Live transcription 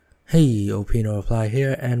Hey, Opino Reply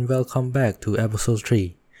here, and welcome back to episode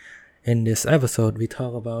 3. In this episode, we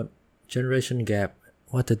talk about generation gap,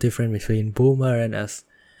 what the difference between boomer and us,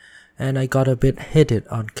 and I got a bit heated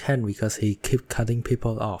on Ken because he kept cutting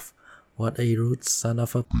people off. What a rude son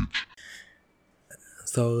of a bitch.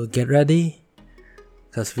 So get ready,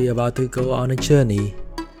 because we're about to go on a journey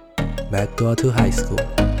back to high school.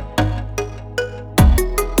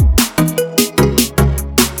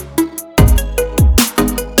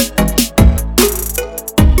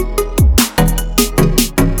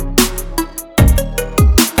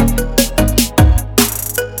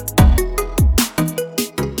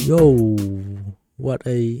 Yo, what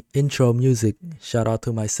a intro music. Shout out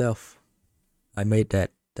to myself. I made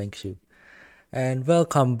that. Thank you. And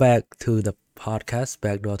welcome back to the podcast,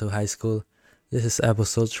 Backdoor to High School. This is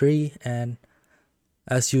episode 3, and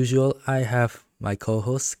as usual, I have my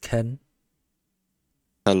co-host Ken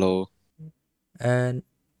Hello. and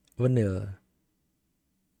Vanilla.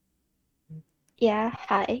 Yeah,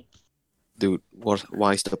 hi. Dude,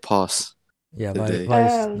 why is the pause? Yeah, Today. why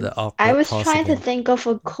is the awkward I was pause trying to again? think of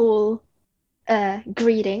a cool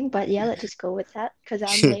greeting, but yeah, let's just go with that because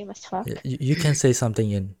I'm lame as fuck. You can say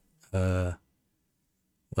something in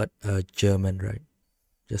German, right?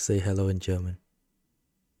 Just say hello in German.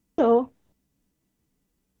 So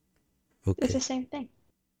it's Okay. the same thing.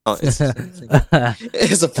 Oh, it's the same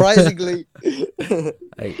thing. Surprisingly.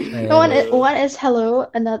 One is hello,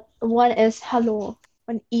 another one is hello,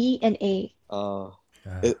 an E and A.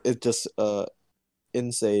 It just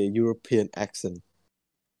in a European accent.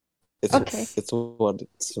 Okay. It's what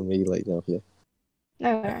it's to me like now here.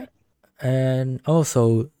 Alright. And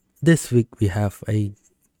also, this week we have a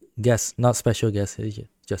guest, not special guest,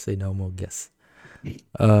 just a normal guest.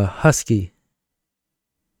 Husky.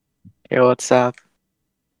 Hey, what's up?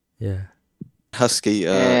 Yeah. Husky,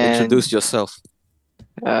 And- introduce yourself.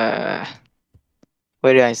 Where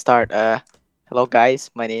do I start? Hello guys,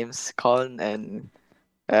 my name's Colin, and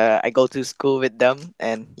I go to school with them,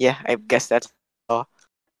 and yeah, I guess that's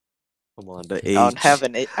Come on, the I age. don't have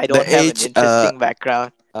an age, interesting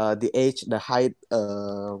background. The age, the height,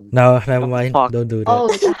 No, never Oh, mind. fuck. Don't do that. Oh,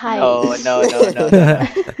 the height. No.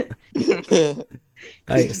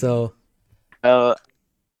 Alright, so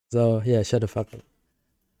yeah, shut the fuck up.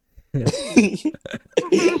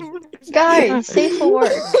 Guys, safe for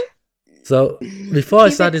work. So before I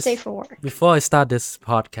Keep start it this, safe for work. before I start this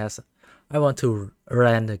podcast, I want to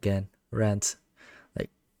rant again.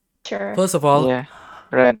 Sure. First of all, yeah,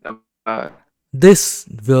 random. this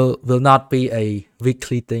will not be a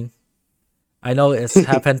weekly thing. I know it's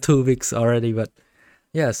happened 2 weeks already, but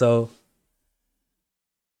yeah. So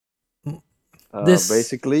this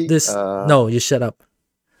basically, no, you shut up.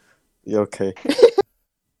 Okay.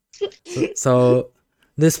 So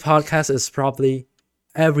this podcast is probably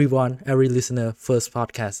every listener first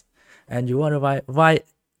podcast, and you wonder why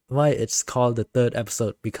it's called the third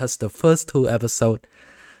episode, because the first 2 episodes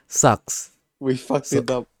sucks. We fucked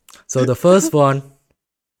it up. So the first one,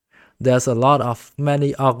 there's a lot of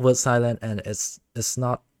many awkward silence, and it's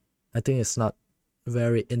not, I think it's not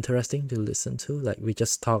very interesting to listen to. Like, we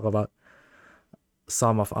just talk about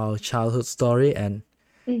some of our childhood story and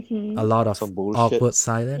a lot of Some bullshit. awkward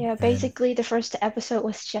silence. Yeah, and basically the first episode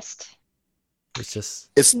was just it's just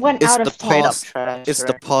It's One it's out the of 10. Straight up pause. trash. It's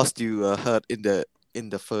the right? pause you heard in the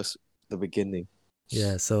beginning.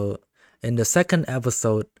 yeah. So in the second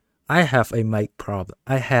episode, I had a mic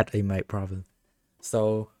problem.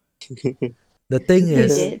 So the thing you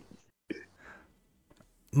is, did.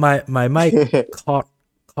 my mic caught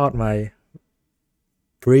my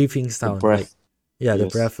breathing sound, like, breath. the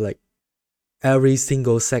Yes. breath, like every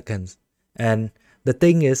single second. And the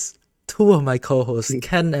thing is, 2 of my co-hosts,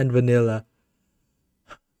 Ken and Vanilla,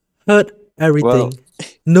 heard everything,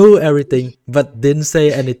 knew everything, but didn't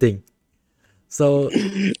say anything. So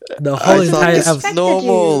the whole I thought entire it's episode,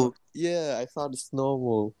 normal. Yeah, I thought it's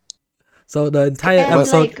normal. so the entire And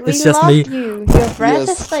episode like, we is just love me. you. Your breath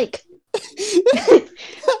Yes. is like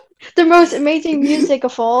the most amazing music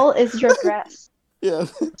of all is your breath. Yeah.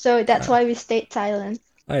 So that's why we stayed silent.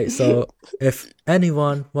 Alright, so if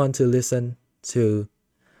anyone want to listen to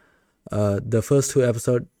the first 2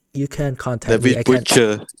 episodes, you can contact me. David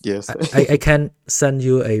Butcher. Yes. I can send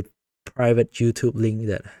you a private YouTube link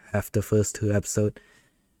that have the first 2 episodes.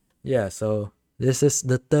 Yeah, so this is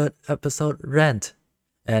the third episode rant.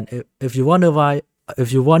 And if you wonder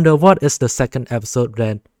what is the second episode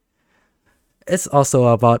rant, it's also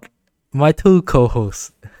about my 2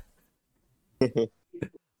 co-hosts.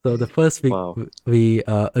 So the first week Wow. we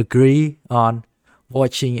agree on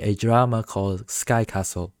watching a drama called Sky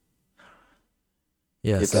Castle.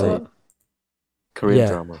 Yeah, It's so a- Korean Yeah,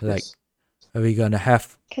 drama. like Yes. we're gonna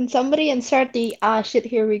have Can somebody insert the shit,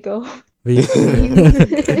 here we go? we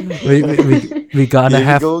we gonna Here we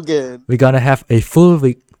have go again. we're gonna have a full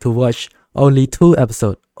week to watch only 2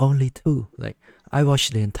 episodes. Only 2. Like I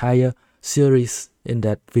watched the entire series in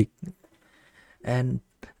that week. And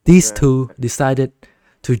these Right. two decided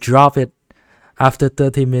to drop it after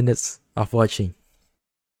 30 minutes of watching.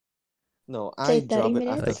 No, Say I 30 dropped it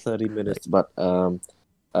minutes? after 30 minutes, but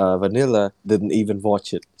Vanilla didn't even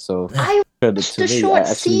watch it. So I credit watched to the me, I short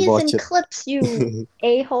actually season watched it. clips, you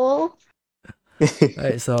a-hole.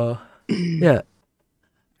 Right, so yeah, Yeah,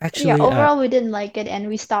 actually overall we didn't like it and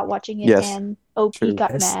we stopped watching it, Yes, and OP true.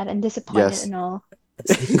 got Yes. mad and disappointed Yes. and all.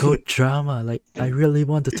 it's a good drama. Like I really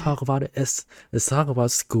want to talk about it. Let's talk about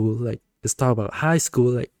school. Like let's talk about high school.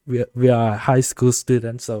 Like we are high school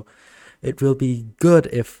students, so it will be good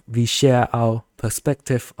if we share our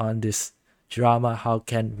perspective on this drama. How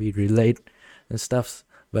can we relate and stuff?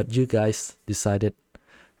 But you guys decided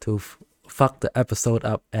to fuck the episode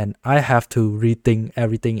up, and I have to rethink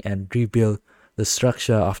everything and rebuild the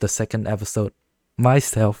structure of the second episode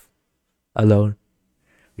myself alone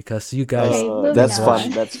because you guys Okay, moving That's on.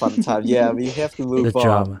 fun. That's fun time. Yeah, we have to move on.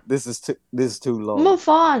 drama. This is too long. Move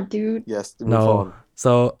on, dude. Yes, move No. on.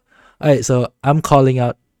 So, alright, so I'm calling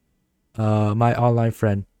out my online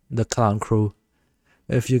friend, the Clown Crew.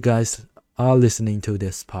 If you guys are listening to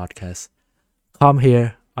this podcast, come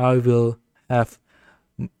here. I will have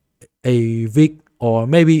a week or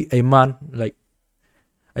maybe a month, like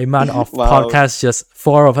a month of Wow. podcast, just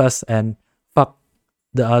 4 of us, and fuck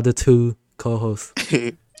the other 2 co-hosts.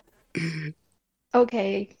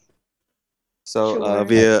 Okay. So Sure.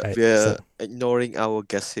 we're Right, we're so- ignoring our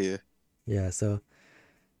guests here. Yeah, so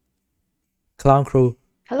Clown Crew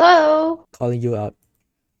Hello. calling you out.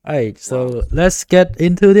 Alright, so let's get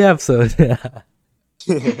into the episode.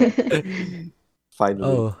 Finally,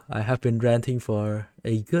 Oh, I have been ranting for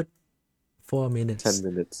a good 4 minutes. 10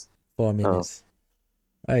 minutes. 4 minutes.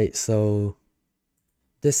 Alright, so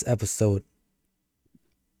this episode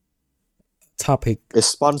topic. It's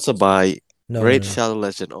sponsored by No, Raid no, no. Shadow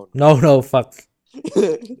Legend only. No, fuck.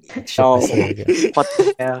 Shit, I No. said it again. What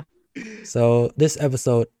the hell? So this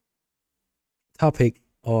episode topic,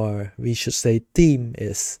 or we should say theme,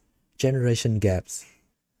 is generation gaps.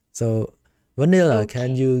 So Vanilla,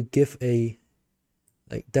 can Okay. you give a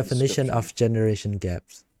definition of generation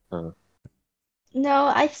gaps?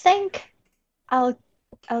 No, I think I'll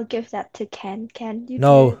give that to Ken. Ken, you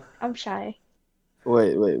No. do it. I'm shy.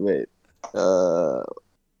 Wait. Wait,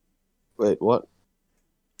 what?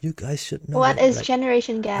 You guys should know. What is like,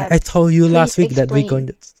 generation gap? I told you last Please week that we're explain. going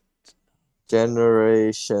to.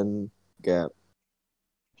 Generation gap.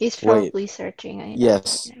 He's Wait. probably searching. I know,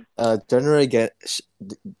 Yes. I know.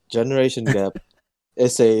 Generation gap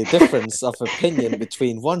is a difference of opinion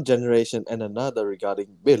between one generation and another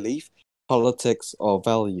regarding belief, politics, or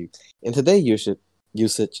value. In today's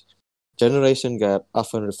usage, generation gap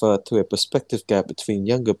often referred to a perspective gap between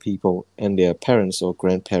younger people and their parents or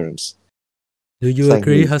grandparents. Do you Thank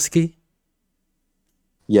agree, you. Husky?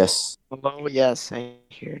 Yes, Oh yes, I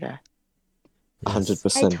hear that. Yes.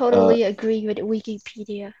 100%. I totally agree with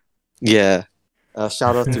Wikipedia. Yeah.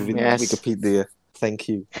 Shout out to Yes. Wikipedia. Thank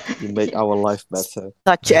you. You make our life better.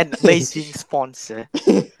 Such an amazing sponsor.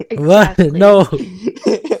 What? Exactly. No.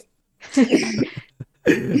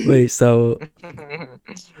 Wait. So,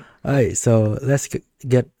 alright. So let's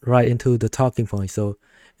get right into the talking point. So,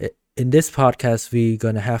 in this podcast, we're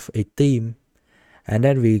gonna have a theme, and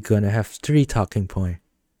then we're gonna have 3 talking point.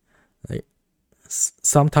 Like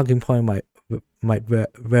some talking point might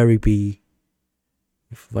very be.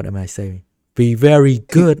 What am I saying? Be very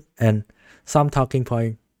good, and some talking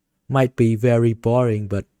point might be very boring,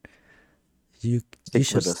 but you Stick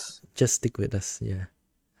should with us. just stick with us. Yeah.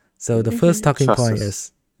 So the first talking Trust point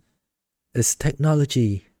us. is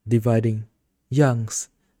technology dividing youngs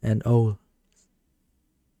and old.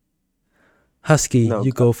 Husky, No,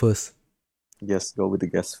 you go first. Yes, go with the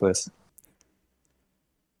guest first.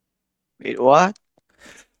 Wait, what?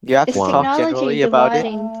 You have Is to Wow. talk technology generally about it.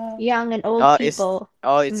 dividing young and old Oh, it's people?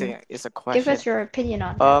 it's Mm. it's a Give question. us your opinion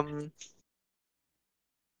on that.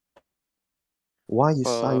 Why are you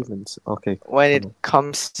Uh, silent? Okay. when it Come on.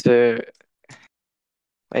 comes to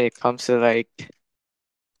like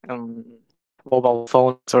mobile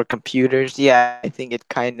phones or computers, yeah, I think it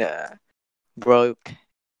kind of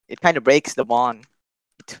breaks the bond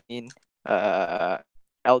between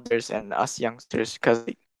elders and us youngsters, because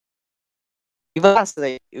even us,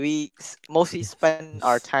 like, we mostly spend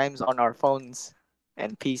our times on our phones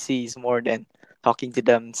and PCs more than talking to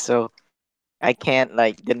them, so I can't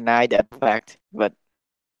deny that fact. But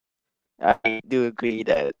I do agree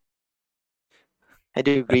that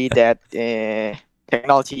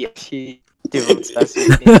technology actually develops us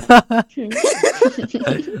within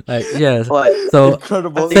Yes. what So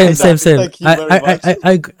Incredible. same, same, Exactly. same. Thank you very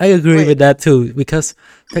much. I agree Wait. with that too, because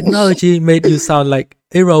technology made you sound like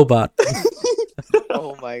a robot.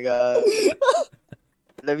 oh my god.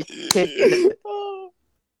 Let me take it.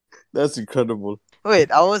 That's incredible.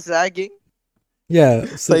 Wait, I was lagging. Yeah.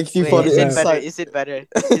 So Thank you Wait, for is the it better? insight. Is it better?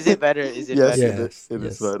 Is it better? Is it Yes, better? yes, it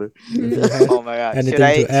is yes. better. If you have Oh my god. Should anything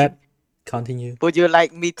I to add, continue. would you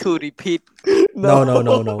like me to repeat? No, no,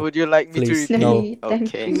 no, no. Would you like me to Please, repeat? no. Thank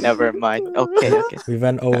Okay, you. never mind. Okay, okay. We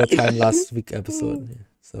went over time last week episode. Yeah,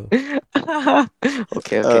 so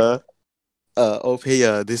okay, okay. OP,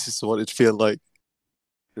 this is what it feels like.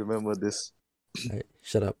 Remember this.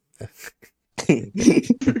 shut up.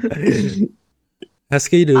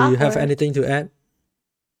 Husky, do you have Awkward. anything to add?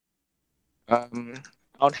 I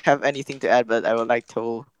don't have anything to add, but I would like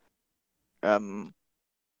to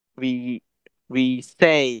re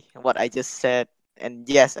say what I just said. And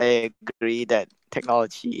yes, I agree that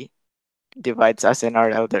technology divides us and our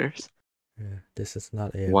elders. Yeah, this is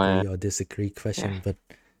not a Wow. agree or disagree question, but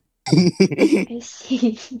I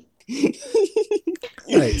see.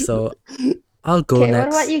 right. So I'll go Okay, what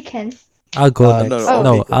next. about you, Ken? I'll go No, next. no, Oh.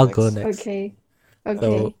 No, okay, go I'll next. go next. Okay. So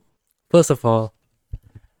Okay. first of all,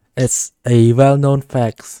 it's a well-known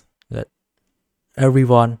fact that every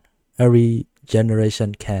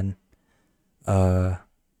generation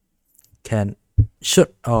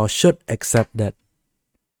should accept that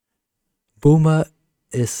boomer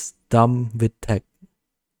is dumb with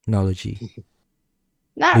technology.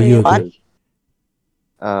 Not Do you really. agree?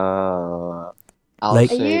 I'll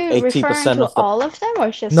Like- Are say you referring 80% to of the all of them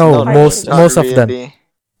or just No, part most- of them? most of them. really.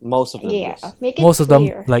 most of them. Yeah, Yes. make it Most of them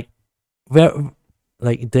clear.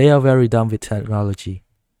 they are very dumb with technology.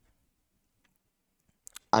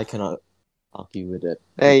 I cannot argue with it.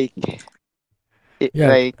 Yeah.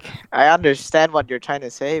 Like I understand what you're trying to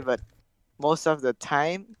say, but most of the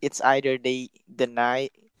time it's either they deny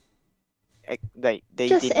like they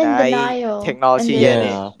Just in deny denial, technology. and Yeah,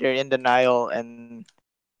 then- they're in denial and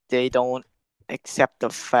they don't accept the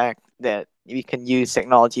fact that we can use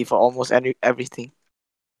technology for almost everything.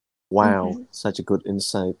 Wow, Mhm. such a good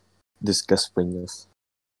insight. Discuss bringers.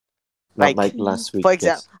 Not Like, like last week. for yes.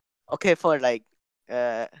 example, okay, for like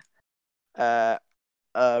a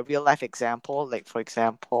real life example, like for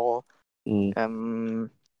example, Mm.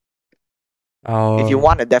 if you Um,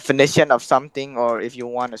 want a definition of something or if you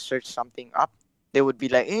want to search something up, they would be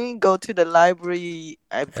like, go to the library.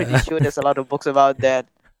 I'm pretty sure there's a lot of books about that.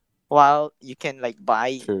 While you can like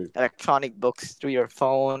buy True. electronic books through your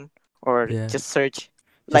phone or Yeah. just search,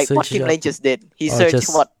 like what search it Kim up. Lane just did. He Or searched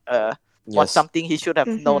just- what Yes. something he should have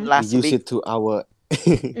known Mhm. last We use week. it to our. He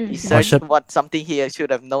Mhm. searched should- what something he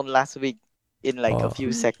should have known last week in like a Or- few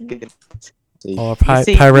Mhm. seconds. See. or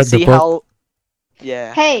You pirate the see book. how,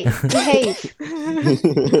 yeah. Hey, behave.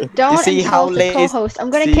 Don't see how insult the lazy- co-host. I'm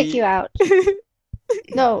gonna kick see- you out.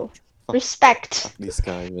 No, respect. Fuck this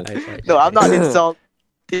guy, man. No, I'm not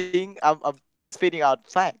insulting. I'm spitting out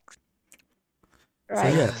facts. So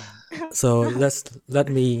Right. yeah. So let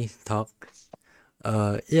me talk.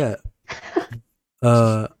 Yeah.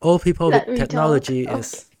 All people Let with me talk, technology okay.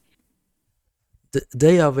 is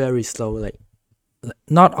they are very slow. Like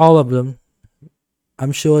not all of them.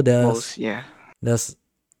 I'm sure Most, yeah. there's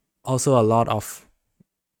also a lot of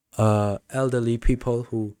elderly people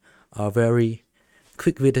who are very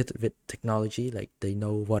quick-witted with technology. Like they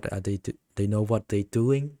know what they know what they're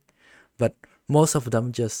doing, but most of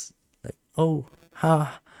them just like, oh,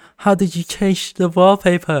 how did you change the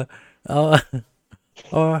wallpaper?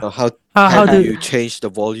 Or How how do do you change the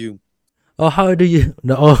volume? or how do you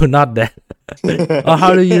no oh, not that or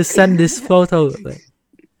how do you send this photo?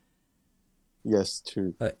 Yes,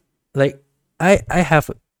 true. Like I have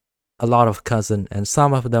a lot of cousins, and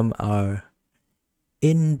some of them are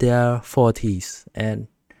in their 40s, and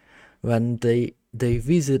when they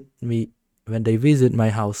visit my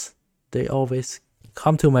house, they always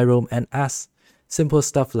come to my room and ask simple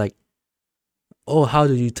stuff like, oh, how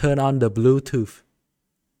do you turn on the Bluetooth?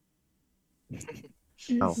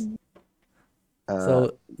 Oh. Mhm.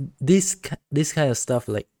 So this kind of stuff,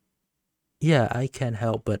 like, yeah, I can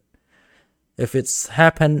help, but if it's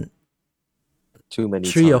happened too many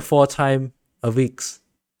 3 or times. 4 times a week,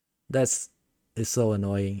 it's so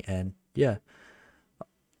annoying. And yeah,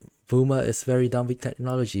 boomer is very dumb with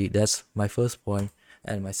technology. That's my first point.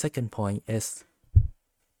 And my second point is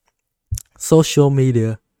social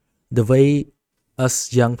media. The way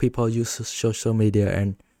us young people use social media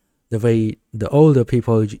and the way the older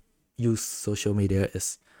people use social media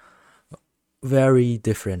is very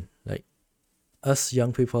different. Like us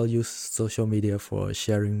young people use social media for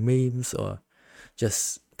sharing memes or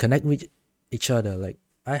just connect with each other. Like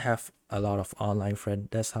I have a lot of online friends.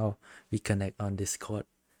 That's how we connect on Discord.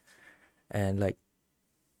 And like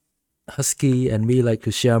Husky and me like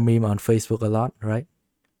to share meme on Facebook a lot, right?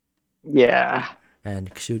 Yeah,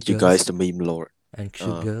 And shoot You girls guys, the meme lord. and shoot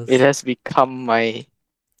Uh, girls. it has become my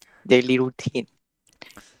daily routine.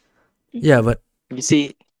 Yeah, but You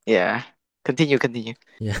see, yeah. Continue.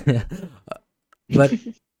 yeah, but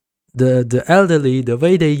the elderly, the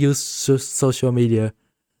way they use social media,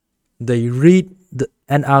 they read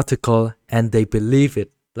an article and they believe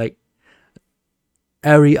it. Like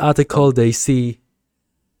every article they see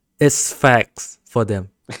is facts for them.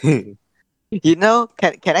 You know,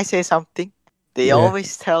 can I say something? They Yeah.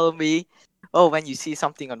 always tell me, "Oh, when you see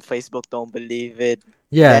something on Facebook, don't believe it."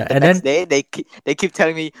 Yeah, Then the and next then day, they keep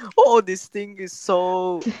telling me, "Oh, this thing is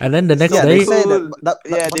so and then the next yeah, so they day, say that, cool." but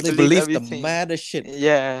They they believe believe the everything. maddest shit.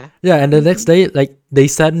 Yeah, yeah, and the next day, like they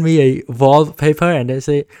send me a wallpaper and they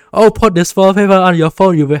say, "Oh, put this wallpaper on your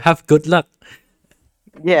phone, you will have good luck."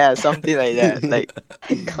 yeah, something like that. Like,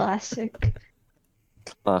 Classic.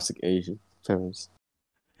 Classic Asian parents.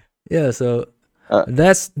 Yeah, so Uh,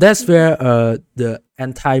 that's where the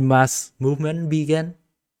anti-mask movement began,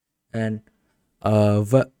 and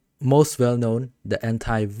most well known, the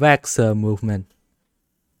anti-vaxxer movement.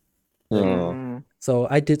 uh, So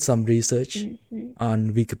I did some research Mhm. on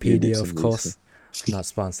you did Wikipedia, of some course, not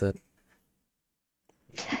sponsored.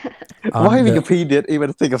 Why On the Wikipedia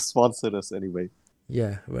even think of sponsored us anyway?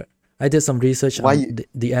 Yeah, but I did some research Why on you-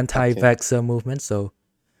 the anti-vaxxer movement. So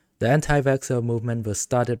the anti-vaxxer movement was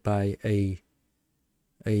started by a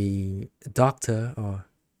doctor, or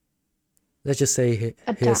let's just say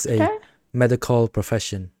A he's a doctor? medical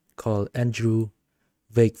profession called Andrew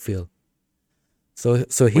Wakefield. So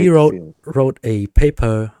he wrote Wakefield. a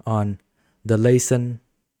paper on the Lancet.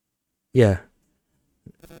 Yeah,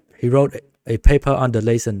 he wrote a paper on the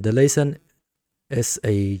Lancet. The Lancet is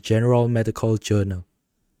a general medical journal.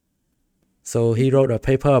 So he wrote a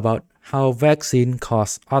paper about how vaccine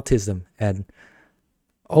cause autism, and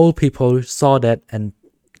old people saw that and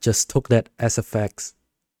just took that as a fact.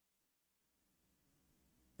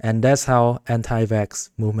 And that's how anti-vax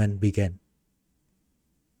movement began.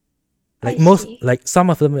 I see. Like some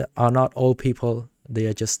of them are not old people, they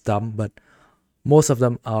are just dumb, but most of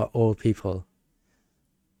them are old people.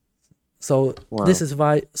 So Wow. this is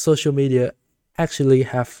why social media actually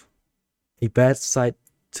have a bad side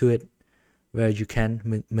to it, where you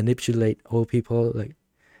can manipulate old people, like,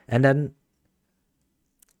 and then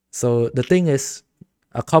so the thing is,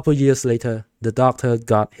 a couple years later, the doctor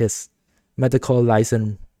got his medical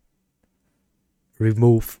license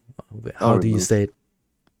removed. How do you removed. say it?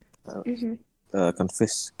 Mhm.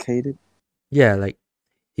 Confiscated. Yeah, like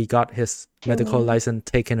he got his medical mean? license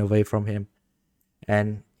taken away from him,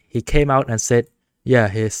 and he came out and said, yeah,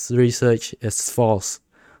 his research is false.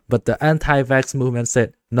 But the anti-vax movement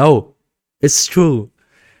said, no, it's true.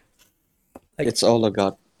 Like, It's all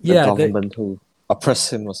about the yeah, government who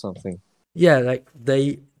oppress him or something. yeah, like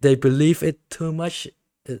they believe it too much.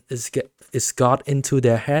 It's got into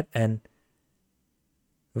their head, and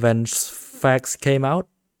when facts came out,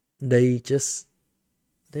 they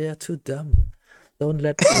are too dumb. Don't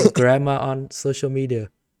let your grandma on social media,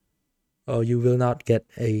 or you will not get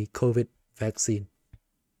a COVID vaccine.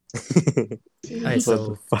 Alright, What so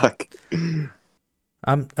the fuck?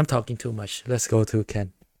 I'm talking too much. Let's go to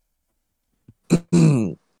Ken.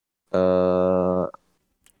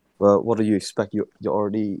 Well, what do you expect? You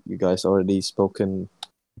guys already spoken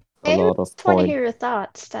a I lot of just want to point. hear your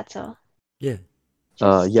thoughts, that's all. Yeah.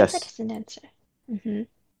 Just take Yes. that as an answer. Mm-hmm.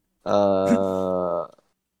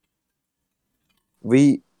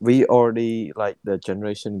 We already, like, the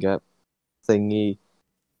generation gap thingy.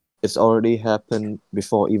 It's already happened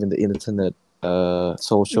before even the internet,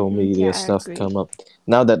 social media Yeah, I stuff agree. come up.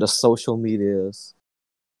 Now that the social medias,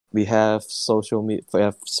 we have social media, we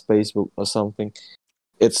have Facebook or something.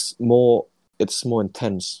 It's more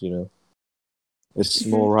intense, you know. It's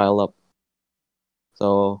more riled up.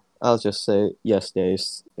 So I'll just say yes, there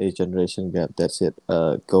is a generation gap. That's it.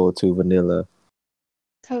 Go to vanilla.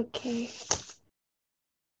 Okay.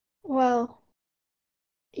 Well,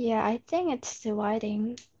 yeah, I think it's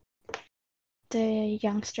dividing the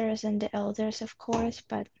youngsters and the elders, of course,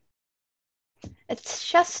 but it's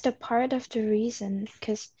just a part of the reason,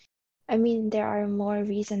 because I mean, there are more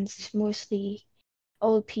reasons. Mostly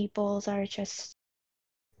old peoples are just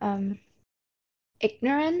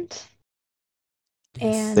ignorant,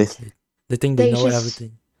 Yes. and They think they they know just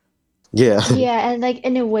everything. Yeah. Yeah, and like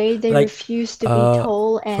in a way they Like, refuse to be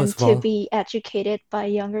told and first of to all, be educated by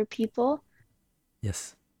younger people.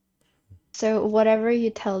 yes, So whatever you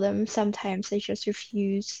tell them, sometimes they just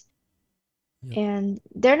refuse. Yep. And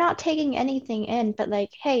they're not taking anything in, but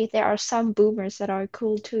like, hey, there are some boomers that are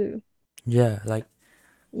cool too. yeah, like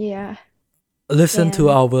Yeah. listen to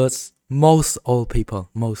And our words. Most old people,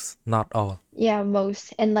 most, not all. yeah,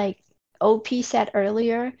 most. And like OP said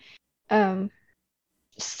earlier,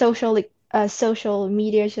 social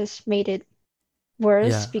media just made it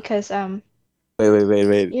worse Yeah, because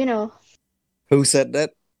Wait. you know, Who said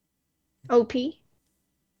that? OP.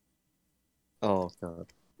 Oh God.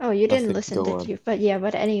 Oh, you didn't Nothing. listen, Go did on. you? But yeah,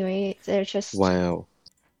 but anyway, Wow.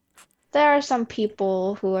 there are some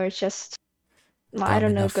people who are just, I dumb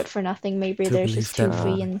don't know, good enough for nothing. Maybe to they're believe just too them.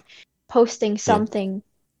 free Ah. and posting Yeah. something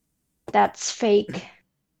that's fake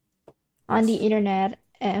on the Yes. internet,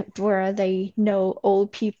 and where they know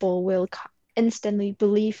old people will instantly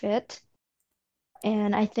believe it.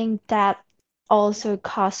 And I think that also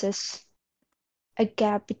causes a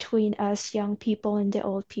gap between us young people and the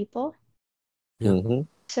old people. Yeah. Mm-hmm.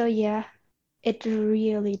 So yeah, it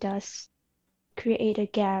really does create a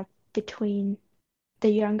gap between the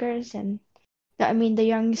youngers and the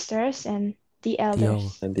youngsters and the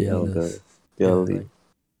elders. And The the elder. elders. The Yeah, elderly. like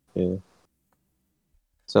Yeah.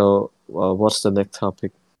 So, what's the next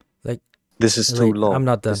topic? like This is too wait, long. I'm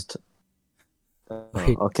not done.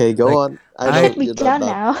 Wait, Okay, go like on. I You know I should be you're not done done.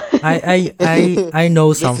 now. I know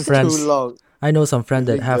This some is too friends. long. I know some friends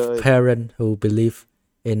Keep that it have going. parents who believe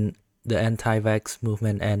in the anti-vax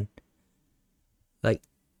movement, and like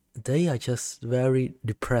they are just very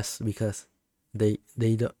depressed because they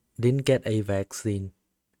didn't get a vaccine.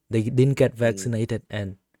 They didn't get vaccinated,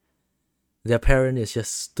 and their parent is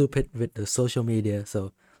just stupid with the social media.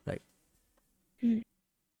 So like Mm.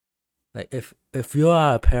 like if you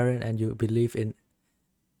are a parent and you believe in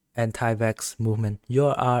anti-vax movement, you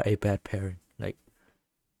are a bad parent. Like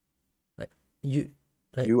you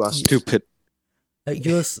like You are stupid. like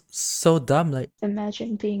you're so dumb. Like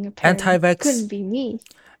Imagine being a parent. anti-vax Couldn't be me.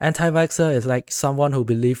 anti-vaxxer is like someone who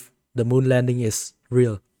believes the moon landing is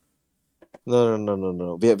real. No.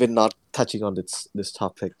 We're not touching on this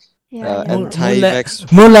topic. Yeah,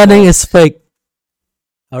 Anti-vax. Moon landing people. is fake.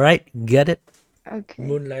 All right, get it? Okay.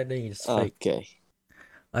 Moon landing is fake. Okay.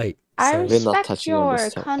 Alright, I so We're not respect touching on your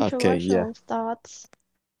this topic. Okay, yeah. controversial thoughts.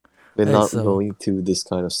 We're Hey, not so- going to this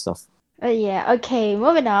kind of stuff. Yeah, okay,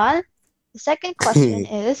 moving on. The second question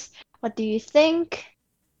is, what do you think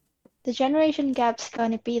the generation gap's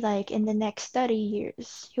gonna be like in the next 30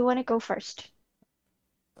 years? You wanna go first?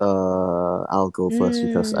 I'll go first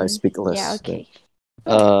because I speak less. Yeah, okay.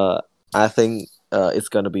 I think it's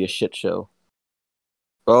gonna be a shit show.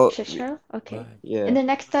 Well, Shit show? Okay. Right. yeah. In the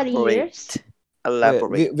next 30 years?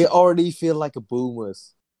 Elaborate. We already feel like a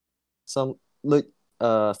boomers. Some like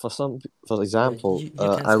for example, you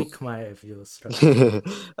can I speak Khmer if you're struggling.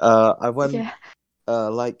 I went Yeah.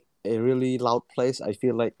 like a really loud place. I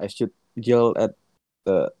feel like I should yell at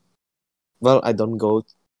the. Well, I don't go.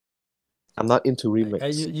 I'm not into remix.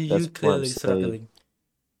 You That's what I'm clearly saying. struggling.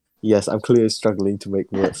 Yes, I'm clearly struggling to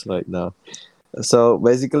make words right now. So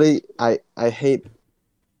basically, I hate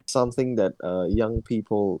something that young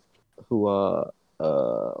people who are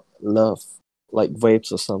love like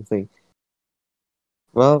vapes or something.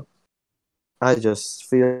 Well, I just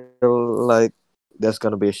feel like there's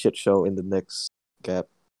gonna be a shit show in the next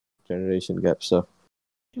generation gap. So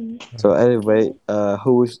anyway,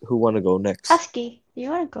 who wanna go next? Husky, do you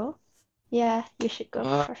wanna go? Yeah, you should go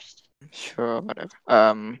first. Sure,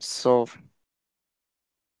 whatever. So,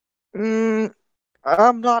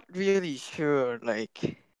 I'm not really sure.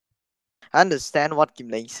 Like, I understand what Kim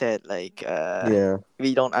Lei said. Like, Yeah.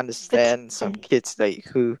 we don't understand some kids like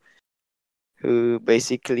who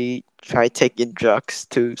basically try taking drugs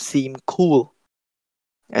to seem cool.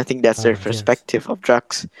 I think that's their Yes. perspective of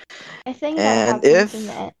drugs. I think that And happens if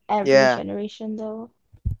in every yeah. generation though.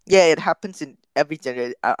 Yeah, it happens in every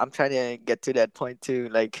generation. I'm trying to get to that point too.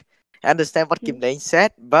 Like, I understand what Kim Lei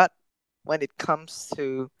said, but when it comes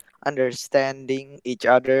to understanding each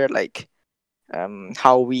other, like,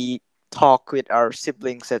 how we talk with our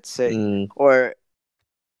siblings, let's say, or,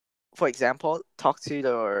 for example, talk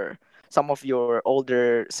to some of your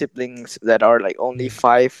older siblings that are like only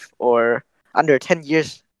 5 or under 10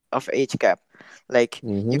 years of age gap. Like,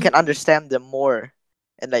 you can understand them more.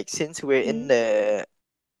 And like, since we're in the,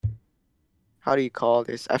 how do you call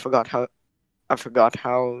this? I forgot how.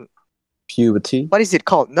 Puberty. What is it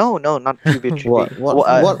called? No, not puberty. What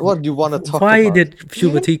do you want to talk Why about? did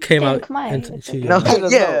puberty came out? Khmer, into it's your okay. mind? I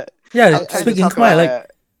don't know. Yeah, I speaking just Khmer, like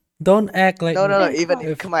Don't act like No. Think Even what?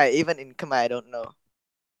 in if, Khmer, I don't know.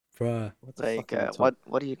 bruh. What the Like, fuck are you talking?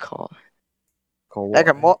 what do you call? Call Like,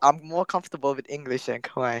 what? I'm more comfortable with English than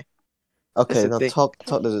Khmer. Okay, the now thing. talk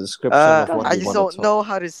Okay. the description of Go what I ahead. you just want to don't talk. know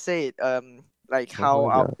how to say it. Like Oh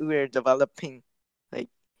my how god. we're developing, like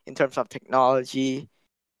in terms of technology,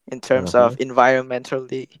 in terms Uh-huh. of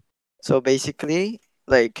environmentally. So basically,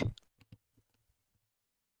 like for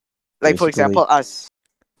Basically, example, us,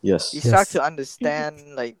 yes. we start Yes. to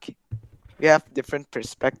understand like we have different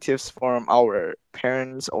perspectives from our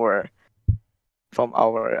parents or from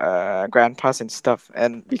our grandpas and stuff,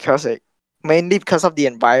 and because mainly because of the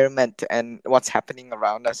environment and what's happening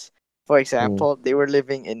around us. For example, they were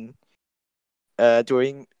living in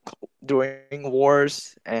during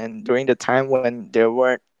wars and during the time when there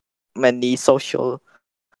weren't many social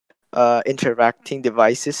interacting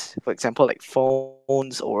devices. For example, like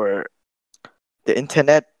phones or the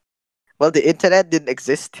internet. Well, the internet didn't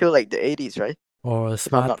exist till like the 80s, right? Or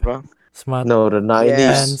If I'm not wrong. smart No, the Yeah,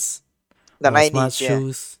 90s. pants, the or smart 90s. Yeah,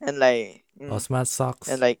 shoes, and like or smart and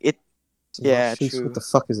socks. like it. Smart Yeah, shoes. What true. the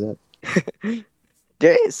fuck is that?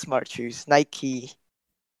 There is smart shoes, Nike.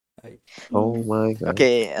 Oh my god.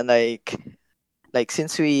 Okay, and like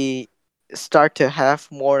since we start to have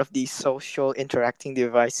more of these social interacting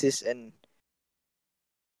devices and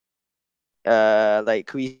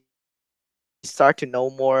like we start to know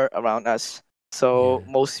more around us, so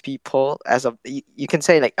most Yeah. people as of you can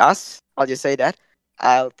say like us, I'll just say that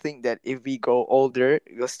I'll think that if we grow older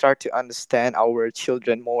we'll start to understand our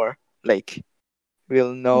children more, like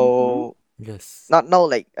we'll Mm-hmm. know, Yes. not know,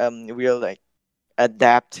 like we'll like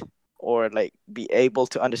adapt or like be able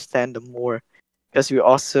to understand them more because we're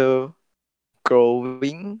also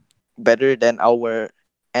growing better than our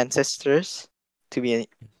ancestors to be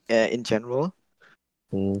in general.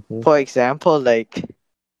 Mm-hmm. For example, like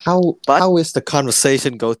but How is the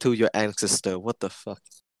conversation go to your ancestor? What the fuck?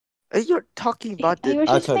 you're talking about He the was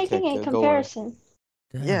just Okay, okay, making a okay, go on. comparison.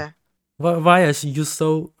 Yeah. yeah. Why are you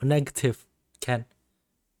so negative, Ken?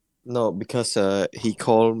 No, because he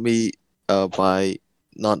called me by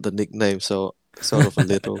not the nickname, so sort of a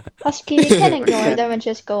little. Husky, you can ignore them Ken. and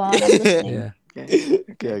just go on. I'm listening. Yeah. Okay.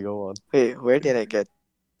 Yeah, Okay. go on. Wait, where did I get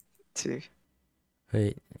to?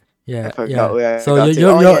 Wait. I Yeah. forgot Yeah. where I So got to.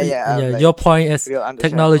 Oh yeah, yeah. your Like point is we'll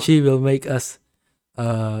understand more technology will make us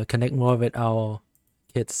connect more with our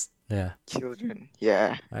kids. Yeah. children.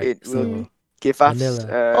 Yeah, Right. it will Mm. So give us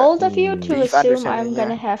vanilla. Old of you to brief assume understanding. I'm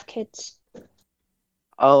gonna Yeah. have kids.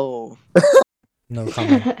 Oh, No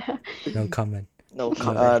comment. No comment. no Love it.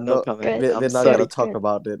 comment. No No, comment. Good, we're I'm not gonna good, sorry. talk good,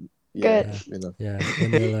 about it. Yeah, good. Yeah. you know. Yeah.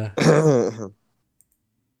 Vanilla.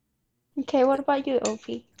 Okay, what about you,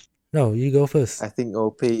 OP? No, you go first. I think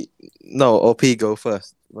OP go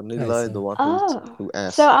first. Right. Vanilla is the So one Oh, who so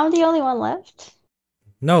asked. I'm the only one left?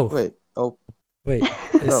 no. Wait, oh Wait.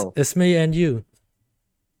 no. It's me and you.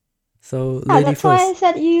 So Yeah, lady that's why I first.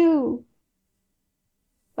 said you.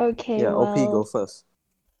 Okay, Yeah, OP go well, first.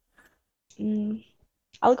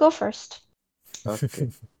 I'll go first. Okay.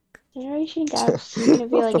 Generation gap's gonna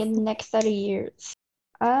be What like the in the next 30 years.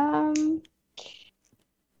 Um,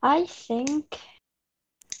 I think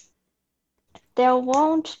there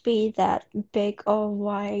won't be that big or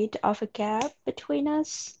wide of a gap between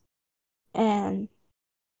us and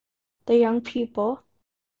the young people,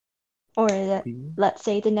 or let's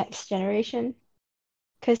say the next generation.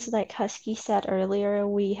 Because, like Husky said earlier,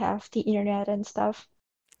 we have the internet and stuff.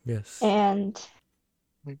 Yes. And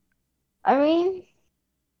I mean,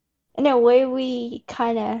 in a way, we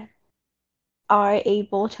kind of are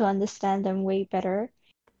able to understand them way better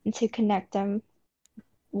and to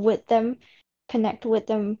with them, connect with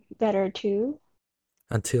them better too.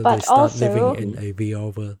 Until they But start living also, in a VR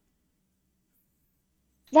world.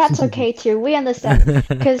 that's okay too. We understand.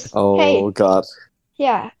 Because, Oh hey, god.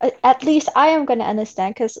 yeah, at least I am gonna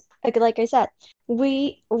understand. Because, like I said,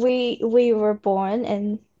 we were born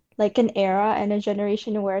in like an era and a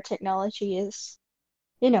generation where technology is,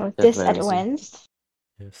 this Advancing. advanced.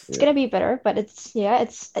 Yes. It's Yeah. gonna be better, but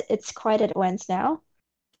it's quite advanced now.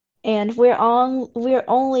 And we're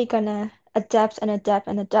only gonna adapt and adapt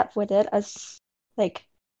and adapt with it as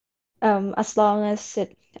long as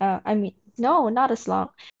it I mean, no, not as long.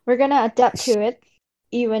 We're gonna adapt to it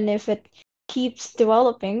even if it keeps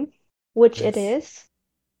developing, which it Yes. is.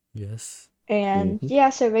 Yes. And Mm-hmm. yeah,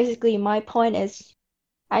 so basically my point is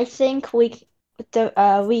I think we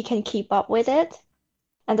can keep up with it,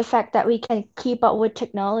 and the fact that we can keep up with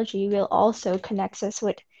technology will also connect us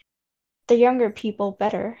with the younger people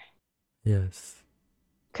better. Yes.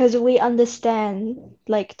 Because we understand,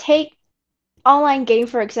 like, take online game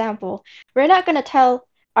for example. We're not gonna tell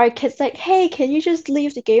our kids like, hey, can you just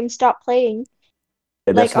leave the game, stop playing,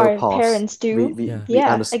 Yeah, like there's no our pause. parents do? Yeah. We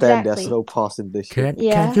Yeah, understand there's exactly. no pause in this shit. Can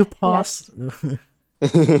Yeah, you yes. pause?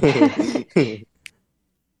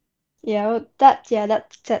 Yeah, well,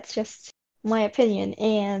 that's just my opinion,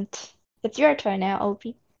 and it's your turn now,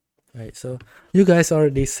 Opie. Right, so you guys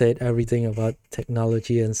already said everything about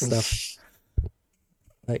technology and stuff.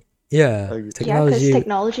 Like, yeah, Okay. Yeah, because technology.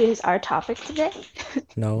 technology is our topic today.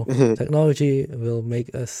 No, technology will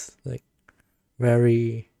make us like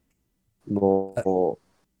very more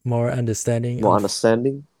more understanding more of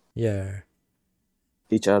understanding yeah.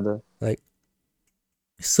 each other. Like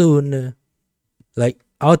soon, like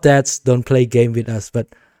our dads don't play game with us, but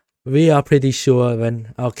we are pretty sure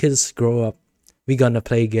when our kids grow up, we're gonna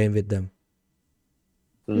play game with them.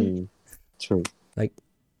 True. Like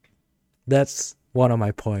that's one of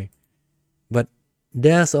my point. But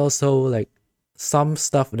there's also like some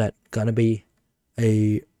stuff that gonna be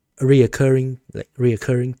a reoccurring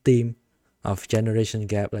theme of generation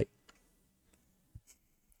gap. Like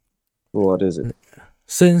What is it?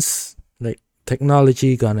 since like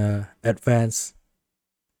technology gonna advance,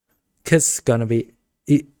 kids gonna be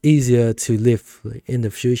easier to live like, in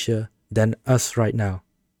the future than us right now.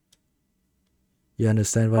 You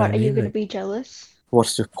understand what What, I are you mean? gonna Like, be jealous?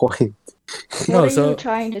 What's your point? no, What are so you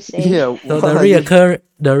trying to say? Yeah. so what the are you-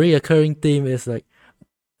 reoccurring theme is like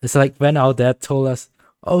it's like when our dad told us,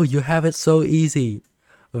 "Oh, you have it so easy."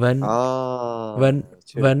 When Ah.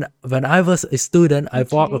 when I was a student, I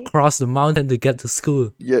walked Okay. across the mountain to get to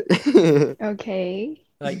school. Yeah. Okay.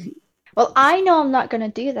 Like Well, I know I'm not gonna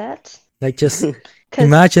do that. just 'Cause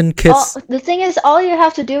imagine kids. the thing is, all you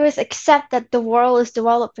have to do is accept that the world is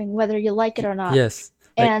developing, whether you like it or not. Yes,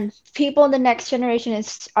 like And people in the next generation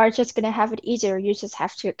are just gonna have it easier. You just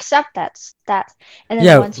have to accept that. And then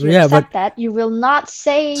yeah, once you yeah, but accept that, you will not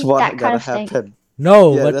say That's what that kind gonna of thing. happen.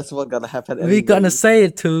 no, Yeah, but that's what gonna happen we anyway. gonna say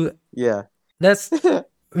it to Yeah. that's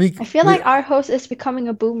we I feel we- like our host is becoming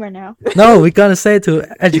a boomer now. no, we're gonna say it to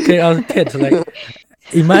educate our kids. Like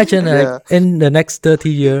imagine Yeah. in the next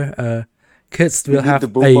 30 year, kids We will need have the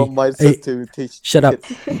boomer a mindset to teach. shut up.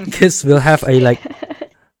 kids. Kids will have a like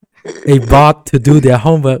a bot to do their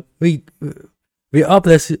homework. We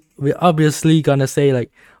obviously gonna say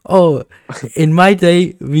like, oh, in my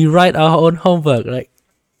day we write our own homework. Like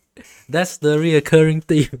that's the reoccurring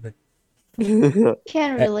theme.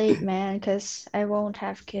 Can't relate, man, because I won't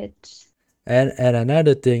have kids. And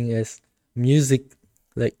another thing is music.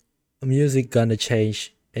 Like music gonna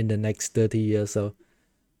change in the next 30 years. So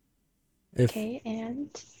if Okay, and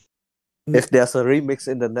If there's a remix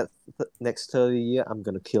in the next 30 years, I'm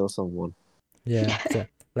gonna kill someone. yeah, so,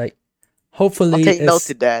 like I'll hopefully take note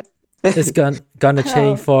to that. it's gonna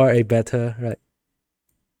change Oh. for a better right.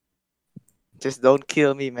 Just don't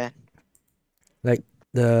kill me, man. Like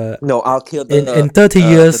the No, I'll kill the in 30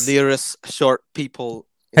 years. the nearest short people.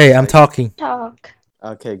 Hey, I'm inside. talking. talk.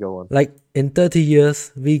 Okay, go on. Like in 30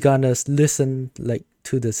 years we gonna listen like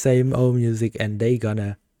to the same old music and they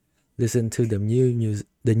gonna listen to the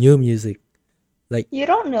new music. Like You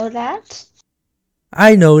don't know that.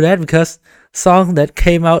 I know that because song that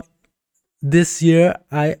came out this year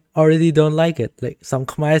I already don't like it. Like some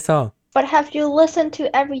Khmer song. But have you listened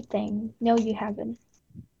to everything? No, you haven't.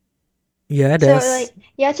 Yeah, So there's like,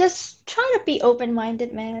 yeah, just try to be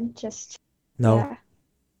open-minded, man. Just no. yeah.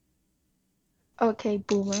 Okay,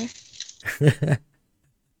 boomer.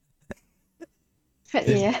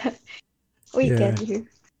 Yeah, we Yeah. get you.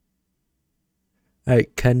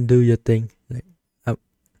 Alright, can do your thing. Like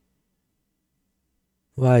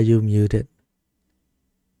why are you muted?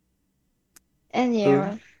 And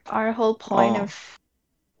yeah, our whole point Oh. of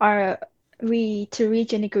to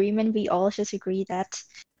reach an agreement, we all just agree that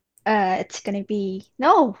it's gonna be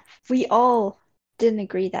no, we all didn't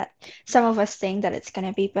agree that. Some of us think that it's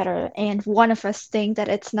gonna be better, and one of us think that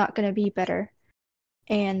it's not gonna be better.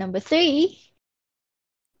 And number three,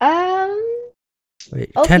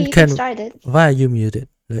 Wait, okay, you can start it. why are you muted?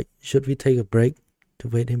 Like should we take a break to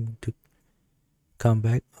wait him to come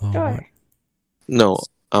back or what? Sure. No,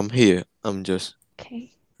 I'm here. I'm just.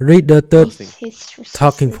 Okay. Read the third He's just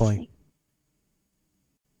talking point. listening.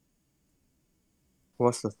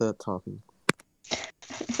 What's the third topic?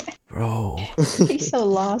 Bro. He's so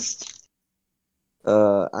lost.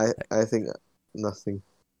 I think nothing.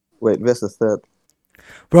 Wait, where's the third?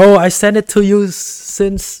 Bro, I sent it to you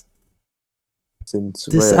since Since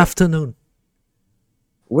this where? afternoon.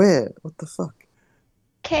 Where? What the fuck?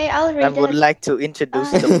 Okay, I'll I read would it. like to introduce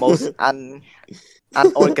the most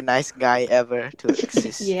unorganized guy ever to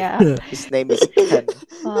exist. Yeah. His name is Ken.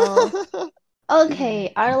 Well,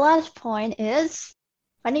 okay, our last point is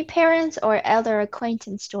Funny parents or elder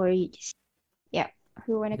acquaintance stories? Yeah.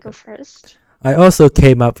 Who wanna go first? I also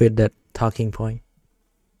came up with that talking point.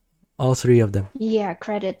 All three of them. Yeah,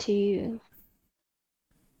 credit to you.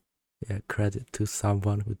 Yeah, credit to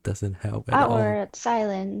someone who doesn't help at all. Our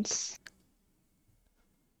silence.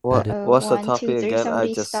 What? Edit. What's the 1, 2, topic 3. again? I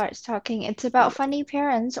Somebody just starts talking. It's about funny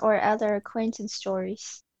parents or elder acquaintance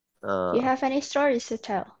stories. You have any stories to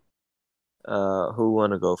tell? who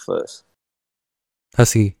wanna go first?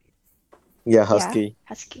 Husky. Yeah, Husky. Yeah,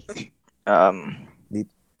 Husky.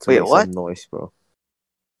 To Wait, make what? some noise, bro.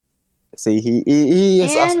 See, he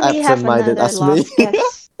is as And we have absent-minded another as me. lost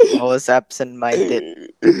guest. I was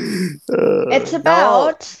absent-minded. It's Uh,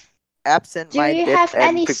 about. Do you Absent-minded have and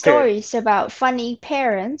any prepared. stories about funny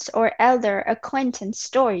parents or elder acquaintance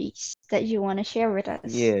stories that you want to share with us?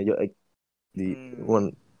 yeah,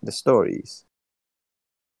 the stories.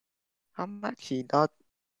 I'm actually not.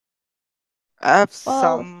 I have Well,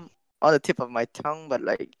 some on the tip of my tongue, but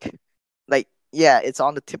like yeah, it's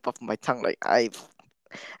on the tip of my tongue. Like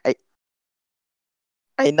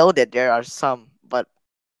I know that there are some, but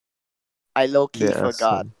I low key There are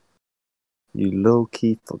forgot. some. You low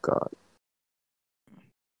key forgot.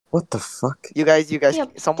 What the fuck? You guys, yeah,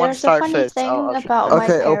 someone there's a start funny first. thing I'll about my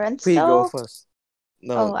Okay, parents, OP go though. first.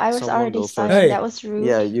 No, Oh, I was someone already go first. starting. Hey. That was rude.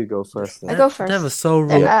 Yeah, you go first. I Then. go That first. was so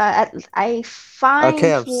rude. Yeah. I find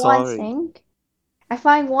Okay, I'm one sorry. thing. I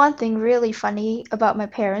find one thing really funny about my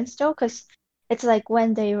parents, though, because it's like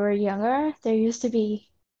when they were younger, they used to be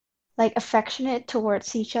like affectionate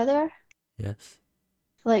towards each other, Yes.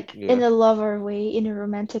 like Yeah. in a lover way, in a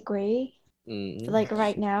romantic way. Mm. Like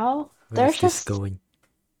right now, Where they're is this just going?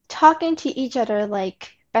 talking to each other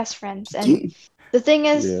like best friends. And the thing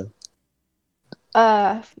is,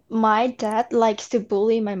 Yeah. my dad likes to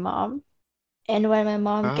bully my mom, and when my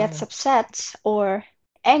mom gets upset or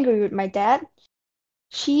angry with my dad,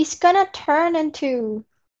 she's gonna turn into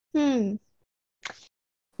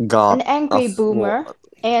God an angry of boomer, war.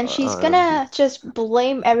 and she's gonna just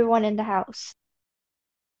blame everyone in the house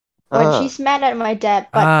when Ah, she's mad at my dad.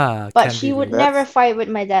 But Can she would relate. never That's- fight with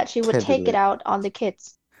my dad. She would can take it relate. out on the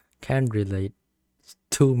kids. Can relate.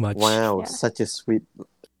 Too much. Wow, Yeah. such a sweet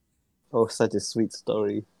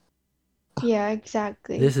story. Yeah,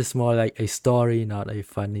 exactly. This is more like a story, not a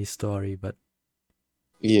funny story, but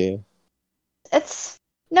Yeah, It's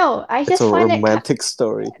no, I it's just a find it romantic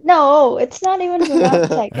story. no, it's not even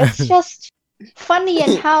romantic. It's just funny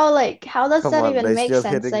and how does Come that on, even they're make still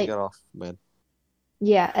sense? hitting Like it off, man.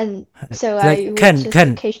 yeah, and so like I would Ken, just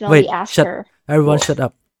Ken, occasionally wait, ask shut her. everyone What? shut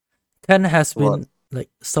up. Ken has What? been like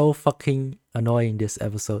so fucking annoying this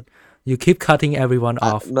episode. You keep cutting everyone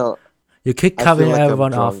off. No, You keep I feel cutting like I'm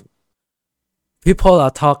everyone off. drunk. People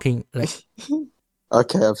are talking like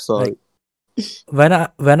Okay, I'm sorry.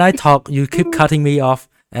 when I talk, you keep cutting me off,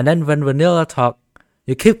 and then when Vanilla talk,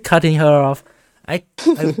 you keep cutting her off. I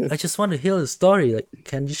just want to hear the story. Like,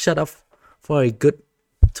 can you shut up for a good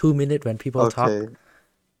 2 minutes when people talk? Okay,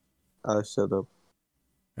 I'll shut up.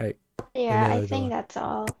 Right. Yeah, Vanilla, I go think on. that's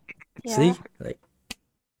all. Yeah. See, like,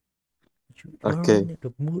 Okay. in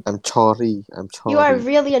the mood. I'm sorry. You are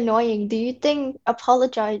really annoying. Do you think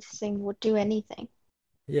apologizing would do anything?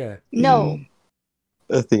 Yeah. No.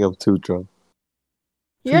 I think I'm too drunk.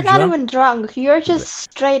 You're Too not drunk? even drunk. You're just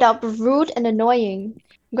straight up rude and annoying.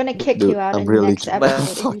 I'm gonna kick Dude, you out I'm in the really next drunk.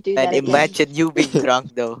 episode if you do And that again. imagine you being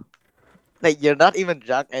drunk though. Like you're not even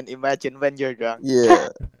drunk, and imagine when you're drunk. Yeah,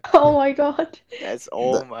 Oh my god. That's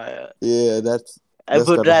yeah. That's I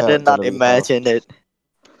would rather not imagine it.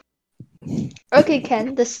 Okay,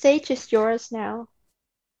 Ken, the stage is yours now.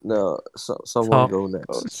 No, someone Talk. go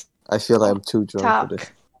next. I feel like I'm too drunk for this.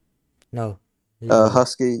 Talk. No. You go.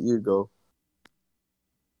 Husky, you go.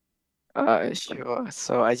 Sure.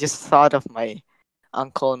 So I just thought of my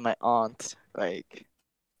uncle and my aunt. Like,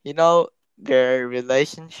 their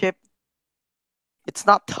relationship. It's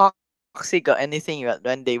not toxic or anything. But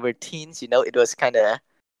when they were teens, it was kind of,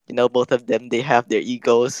 both of them, they have their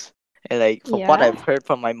egos. And like from what Yeah. I've heard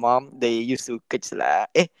from my mom, they used to I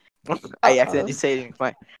accidentally said it.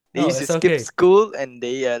 They No, used to it's skip okay. school, and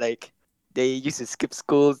they used to skip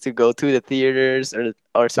school to go to the theaters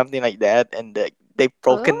or something like that, and they've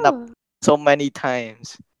broken up Oh. so many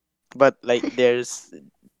times. But like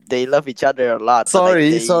they love each other a lot. but,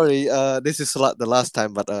 like, Sorry. This is the last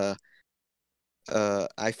time, but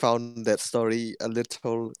I found that story a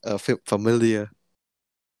little familiar.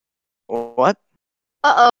 What?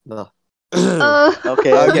 Uh-oh. No. Okay,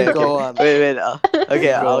 You okay. go on. Wait. Okay,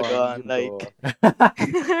 You I'll go on. you Like go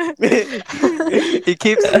he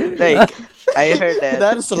keeps like I heard that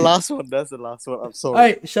That's the last one. I'm sorry.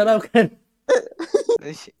 Alright, shut up, Ken.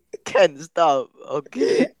 can't stop.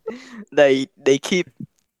 Okay, they keep,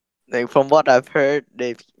 like, from what I've heard,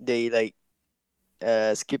 they like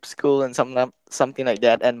skip school and something like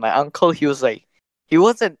that. And my uncle, he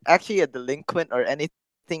wasn't actually a delinquent or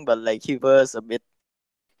anything, but like he was a bit,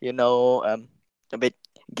 a bit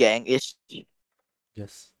gang-ish.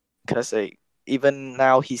 Yes. Cause like even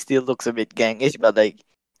now he still looks a bit gang-ish, but like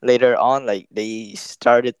later on, like they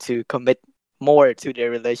started to commit more to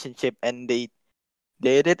their relationship, and they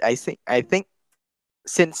dated. I think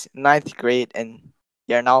since ninth grade, and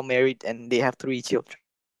they are now married, and they have 3 children.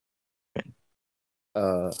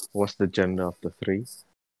 What's the gender of the three?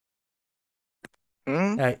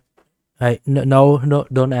 Hmm? No,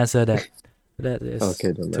 don't answer that. That is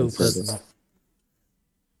Okay, don't too answer this. personal.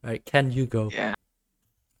 Right, can you go? Yeah.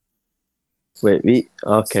 Wait,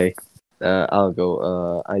 okay. I'll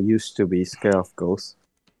go. I used to be scared of ghosts.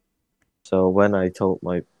 So when I told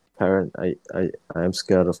my parent I'm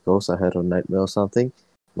scared of ghosts, I had a nightmare or something.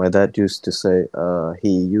 My dad used to say, he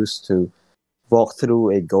used to walk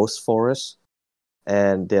through a ghost forest,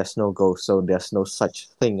 and there's no ghost, so there's no such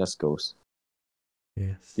thing as ghosts.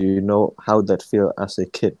 Yes. Do you know how that feel as a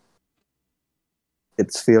kid?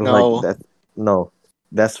 It feels No. like that. No,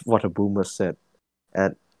 that's what a boomer said,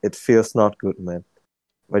 and it feels not good, man.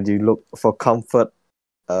 When you look for comfort,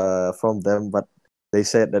 from them, but they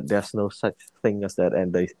said that there's no such thing as that,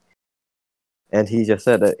 and he just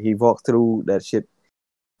said that he walked through that shit.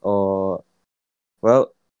 Or,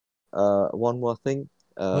 well, one more thing.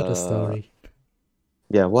 What a story.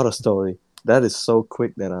 Yeah, what a story. That is so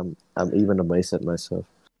quick that I'm even amazed at myself.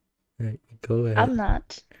 Right, go ahead. I'm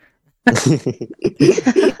not.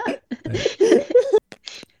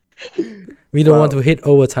 We don't want Wow. to hit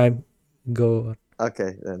overtime. Go on.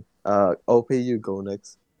 Okay then. OP, you go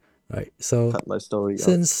next. Right. So Cut my story out.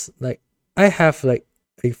 since like I have like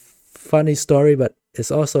a funny story, but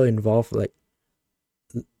it's also involved like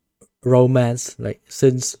romance. Like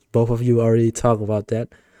since both of you already talked about that,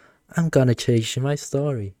 I'm gonna change my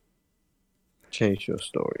story. Change your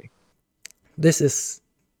story. This is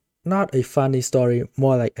not a funny story,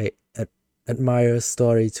 more like a admire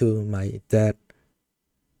story to my dad.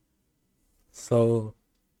 So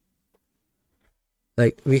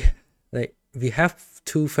like we have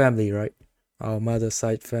two family, right? Our mother's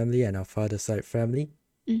side family and our father's side family.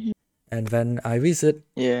 Mhm. And when I visit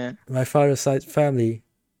Yeah. my father's side family,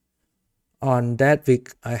 on that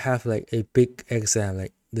week I have like a big exam,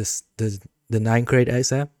 like the ninth grade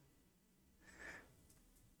exam.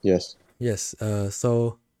 Yes. Yes.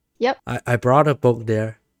 So Yep. I brought a book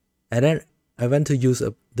there, and then I went to use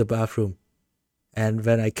the bathroom, and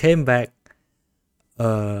when I came back,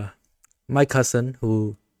 my cousin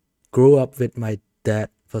who grew up with my dad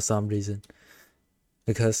for some reason,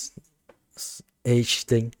 because age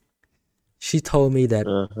thing, she told me that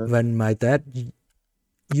Uh-huh. when my dad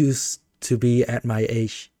used to be at my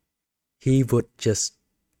age, he would just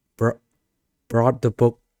brought the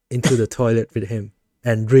book into the toilet with him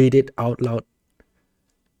and read it out loud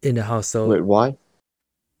in the house. So Wait, why?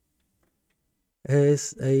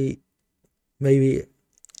 he's maybe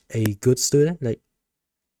a good student. Like,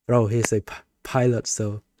 bro, he's a pilot,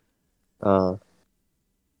 so Oh,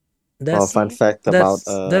 that's fun fact about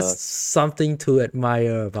that's something to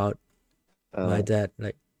admire about my uh dad.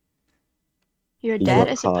 Like, Your he dad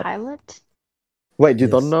worked is a hard. pilot? Wait, you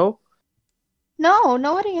Yes. don't know? No,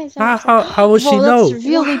 nobody has ever said. how would she Whoa, know? that's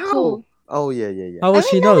really Wow. cool. Oh yeah. How would I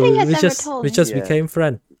she mean, know? nobody has We ever just told we me. just Yeah. became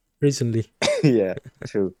friends recently. Yeah,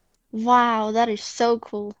 true. Wow, that is so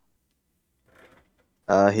cool.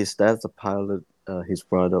 His dad's a pilot. His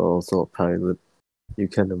brother also a pilot. You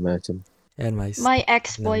can imagine. And My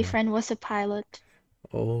ex-boyfriend was a pilot.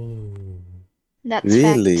 oh, That's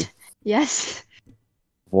Really? fact. Yes.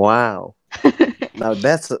 Wow. Now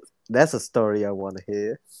that's a story I want to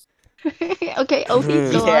hear. Okay, OP,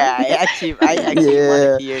 go Yeah, on. I actually want to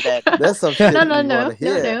Yeah. hear that. That's some shit No, we no, want to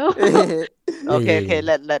hear. no. Okay,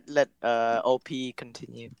 yeah. let OP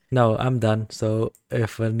continue. No, I'm done. So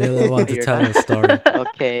if Vanilla want to You're tell done? a story,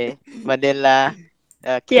 Okay, Manila,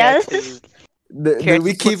 Yes. care Do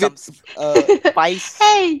we to put keep some it? spice?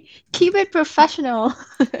 Hey, keep it professional.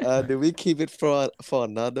 Do we keep it for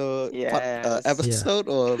another Yes. episode,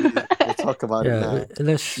 or we'll talk about it yeah, now?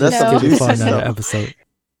 let's That's just some keep it for juicy another stuff. episode.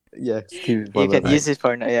 Yes, keep it for You can another. use it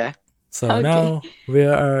for yeah. So Okay. now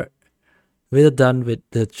we're done with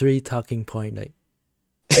the 3 talking point. Like,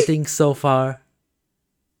 I think so far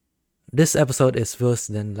this episode is worse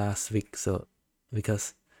than last week. So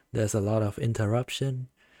because there's a lot of interruption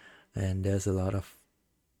and there's a lot of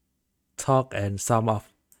talk, and some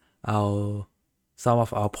of our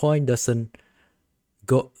point doesn't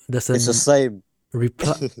It's the same.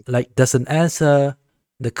 like doesn't answer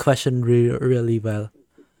the question really well.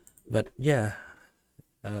 But yeah,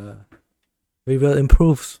 we will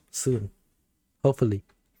improve soon, hopefully.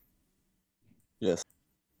 Yes.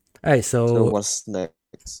 Alright, So so what's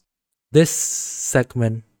next? this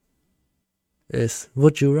segment is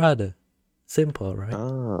Would You Rather? Simple, right?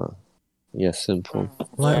 Ah, yes, simple.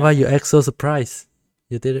 Why you act so surprised?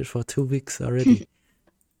 You did it for 2 weeks already.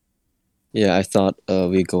 Yeah, I thought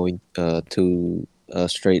we're going to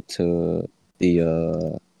straight to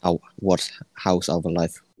the what's House of a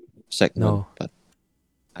Life segment, No. but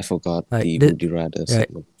I forgot Like the thi- Would You Rather Yeah,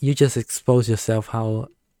 segment. you just expose yourself how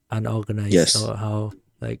unorganized Yes. or how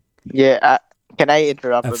like Yeah, can I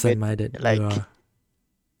interrupt a bit? absent-minded Like, you are.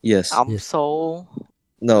 Yes. I'm Yes. so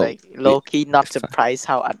No. like low key not it's fine. surprised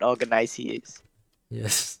how unorganized he is.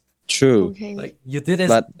 Yes. True. Okay. Like you did this.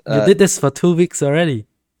 But You did this for 2 weeks already.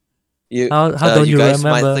 you How don't you guys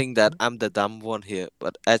remember? might think that I'm the dumb one here,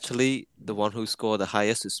 but actually the one who scored the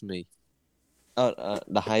highest is me.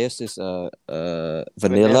 The highest is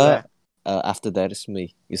vanilla. After that is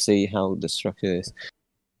me. You see how the structure is.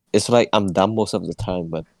 It's like I'm dumb most of the time,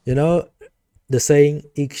 but You know the saying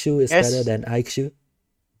EQ is Yes. better than IQ?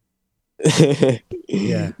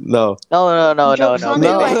 Yeah. No. No. Jokes on Wait,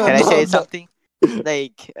 you, I Can I have say no. something?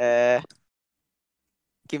 Like,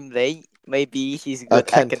 Kim Lei, maybe he's good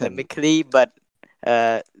Ken. academically, but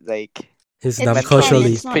like He's It's dumb Ken,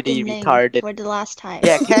 culturally. it's not pretty Kim Lei retarded. for the last time.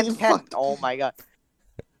 Yeah, Ken. Fuck. Oh my god.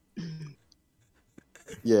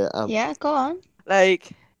 Yeah. Yeah, go on. Like,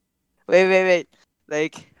 wait.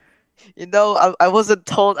 Like, I wasn't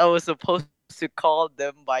told I was supposed to call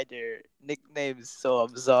them by their nicknames, so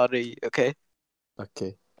I'm sorry. Okay.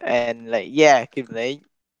 Okay. And like, yeah, Kim Lei,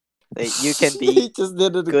 like you can be He just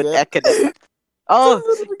did it good again. academic. Oh,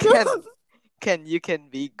 Just did it again. you can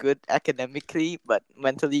be good academically, but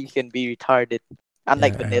mentally you can be retarded.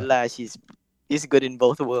 Unlike Yeah, Vanilla, he's good in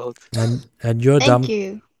both worlds. and you're dumb. Thank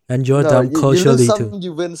you. And you're No, dumb you lose culturally some, too.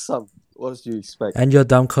 you win some. What did you expect? And you're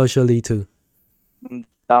dumb culturally too.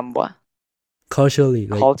 What? Culturally,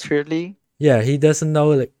 like Culturally? yeah, he doesn't know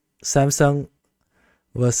like Samsung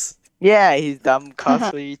was Yeah, he's dumb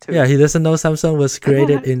culturally too. yeah, he doesn't know Samsung was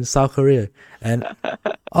created in South Korea. And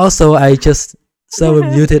also I just server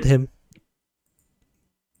muted him.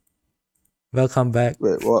 Welcome back.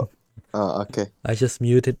 Wait, what? Okay. I just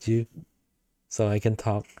muted you so I can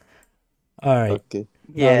talk. Alright. Okay.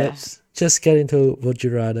 Now Yeah. let's just get into Would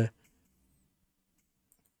You Rather.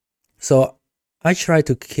 So I try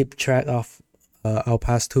to keep track of our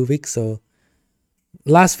past 2 weeks. So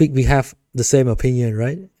last week we have the same opinion,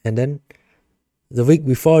 right? And then the week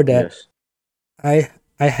before that, Yes.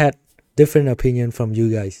 I had different opinion from you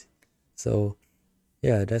guys. So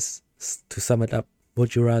yeah, that's to sum it up.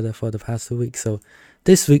 Would you rather for the past 2 weeks? So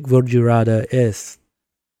this week, would you rather is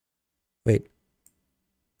wait.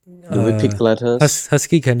 Do we pick letters?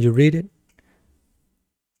 Husky, can you read it?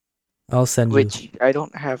 I'll send you. Which I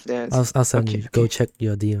don't have that. I'll send Okay, you. Go check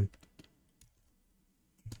your DM.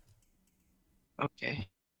 Okay.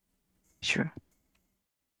 Sure.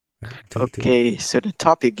 Two. Okay, so the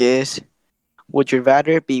topic is, would you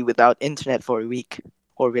rather be without internet for a week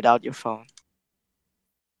or without your phone?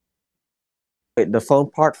 Wait, the phone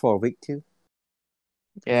part for week 2?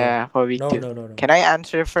 Yeah, for week No, 2. no. Can I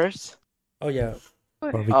answer first? Oh yeah,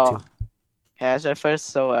 for week Oh, 2. can I answer first?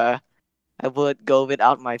 So I would go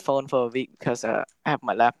without my phone for a week because I have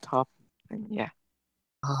my laptop. And yeah.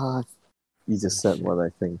 You just said what I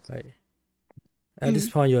think. Right. At this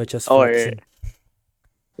point, you are just Or- flexing.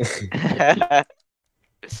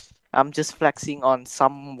 I'm just flexing on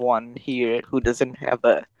someone here who doesn't have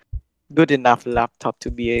a good enough laptop to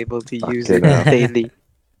be able to use Okay, it now. daily.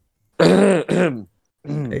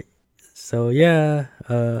 So yeah,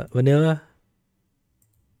 Vanilla.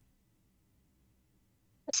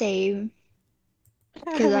 Same.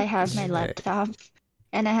 Because I have my laptop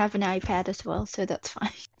and I have an iPad as well, so that's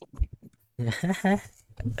fine.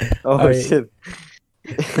 Oh Alright. shit.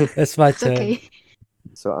 It's my It's turn. okay.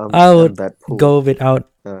 So I I'm would that poor. Go without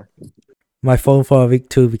Uh. my phone for a week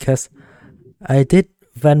too because I did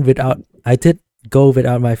go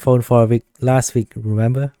without my phone for a week last week.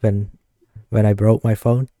 Remember when I broke my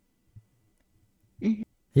phone? Mhm.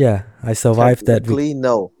 Yeah, I survived that week. Technically,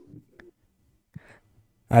 no.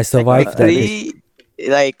 I survived that week.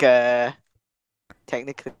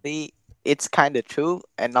 Technically, it's kind of true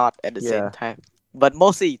and not at the same Yeah. time. But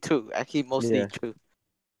mostly true. Actually, mostly Yeah. true.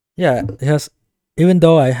 Yeah, because even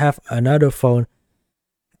though I have another phone,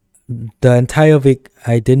 the entire week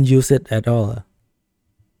I didn't use it at all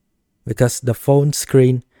because the phone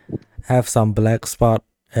screen have some black spot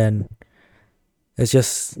and it's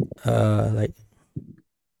just like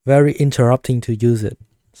very interrupting to use it.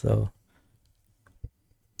 So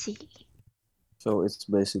See. So it's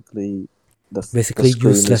basically the Basically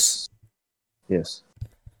screen useless. Yes.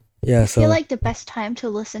 yeah, I feel so like the best time to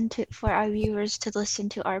listen to for our viewers to listen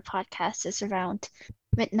to our podcast is around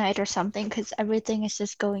midnight or something because everything is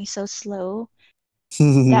just going so slow.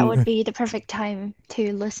 That would be the perfect time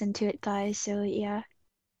to listen to it, guys. So yeah.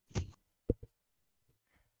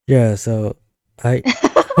 yeah, so I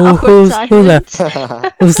Awkward who left?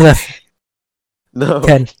 silence. Who's left? No.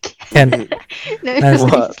 Ken. No, Answer. nobody's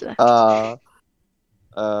What? left.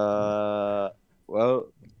 Well,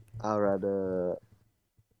 I'd rather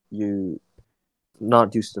you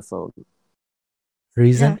not use the phone.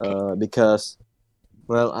 Reason? Okay. Because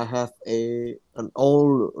well, I have an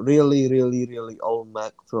old, really old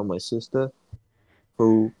Mac from my sister,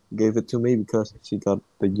 who gave it to me because she got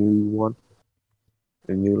the new one,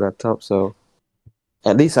 the new laptop. So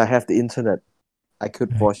at least I have the internet. I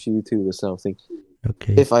could Right. watch YouTube or something.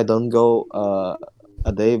 Okay. If I don't go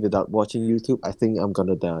a day without watching YouTube, I think I'm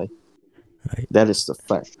gonna die. Right. That is the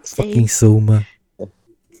fact. Fucking Same. Zoomer.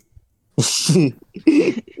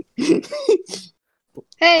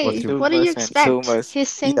 Hey, you- what do you Zoomers and expect? Zoomers. He's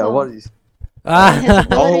Yeah, single. what is? And his Ah.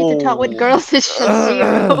 ability to talk with Oh. girls is just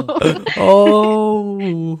zero.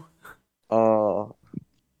 Oh.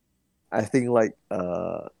 I think like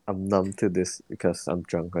I'm numb to this because I'm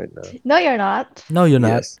drunk right now. No, you're not. No, you're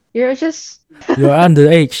not. Yes. You're just. You're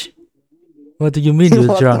underage. What do you mean you're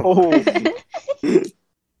What drunk? the-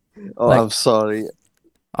 Oh, Like- I'm sorry.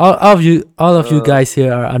 All of you Uh, guys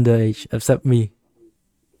here are underage except me.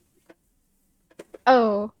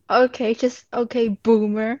 Oh, okay, just okay,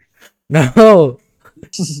 boomer. No.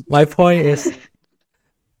 My point is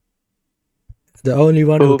the only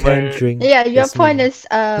one who can Boomer. drink. Yeah, your is point me. is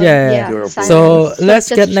Yeah. You're a silence. So let's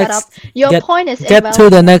just get shut next. up. Your get- point is Get to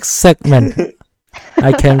the irrelevant. next segment.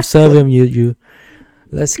 I can serve him. You.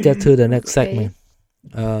 Let's get to the next Okay.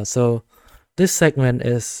 segment. So this segment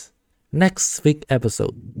is next week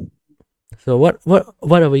episode. So what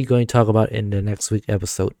are we going to talk about in the next week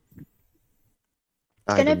episode?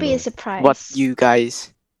 It's I gonna don't be know. a surprise. What you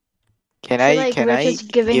guys? Can I feel I like can we're I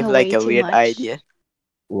just giving give like away a too weird much. idea?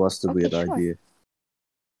 What's the Okay, weird sure. idea?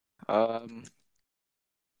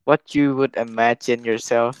 What you would imagine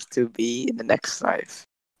yourself to be in the next life?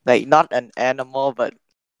 Like not an animal, but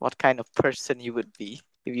what kind of person you would be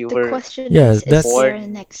if you The were. question Yeah, is that's- there a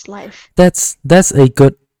Born- next life? That's a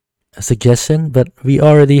good suggestion, but we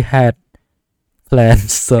already had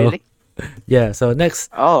plans. So Really? yeah. So next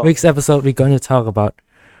Oh, week's episode, we're going to talk about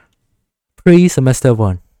pre-semester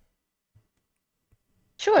 1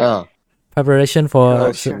 Sure. Ah, preparation for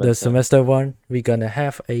Oh, se- sure. the semester 1. We're gonna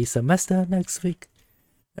have a semester next week.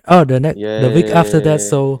 Oh, the week after that.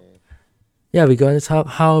 So yeah, we're going to talk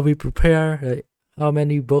how we prepare, how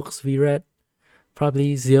many books we read.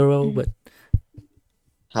 Probably 0, Mm. but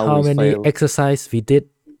how we many fail. exercise we did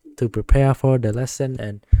to prepare for the lesson,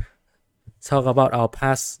 and talk about our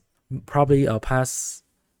past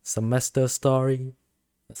semester story,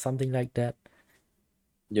 something like that.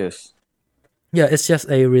 Yes. Yeah, it's just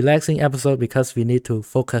a relaxing episode because we need to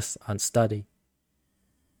focus on study.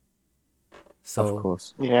 Of So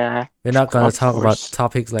course. yeah. we're not gonna Of talk about course.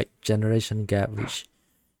 topics like generation gap, which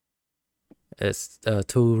is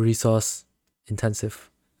too resource intensive.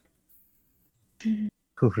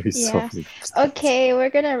 Resolve. Okay, we're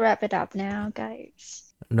gonna wrap it up now,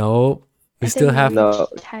 guys. No, we I still think have No.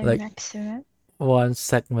 reached time like- maximum. one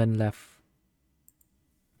segment left.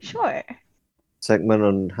 Sure. Segment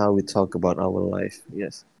on how we talk about our life.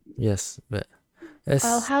 Yes. Yes, but it's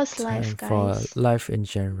Well, how's life, time for guys? life in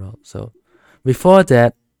general. So before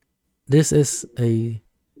that, this is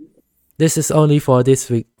only for this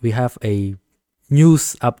week. We have a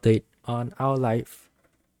news update on our life.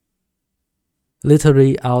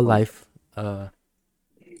 Literally our life.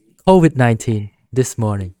 COVID-19 this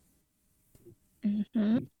morning.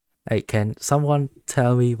 Mhm. Hey, can someone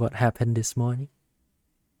tell me what happened this morning?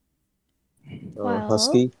 Well-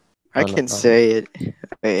 Husky. I Oh, no, can oh. say it.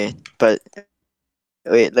 Wait, but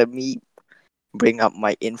wait, let me bring up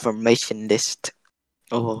my information list.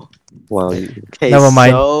 Oh, Wow. okay. Never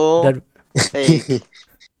mind. So, That hey,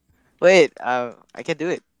 wait, I can do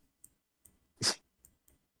it.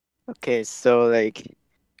 Okay, so like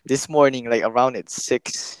this morning, like around at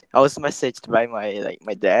 6, I was messaged by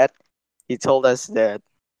my dad. He told us that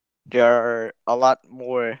there are a lot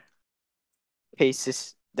more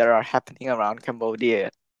cases that are happening around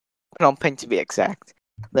Cambodia, Phnom Penh to be exact.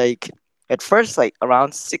 Like at first, like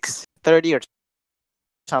around 6:30 or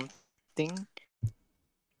something,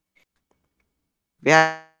 we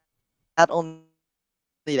had only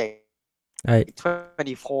like I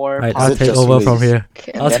 24 I'll Is it take just over from me? here.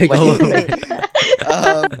 Okay. I'll that take way. over from here.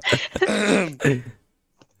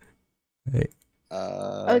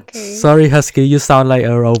 Okay. Sorry, Husky, you sound like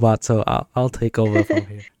a robot, so I'll take over from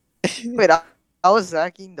here. Wait, I was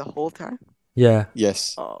lagging the whole time. Yeah.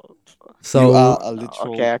 Yes. Oh, You are So a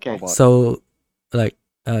literal okay. robot. so like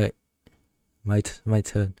my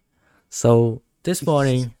turn. So this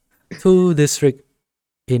morning, two districts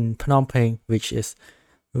in Phnom Penh, which is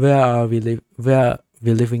where we're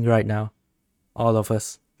living right now, all of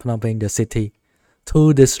us, Phnom Penh, the city,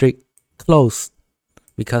 two districts closed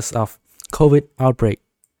because of COVID outbreak.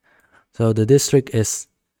 So the district is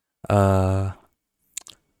on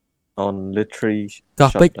literally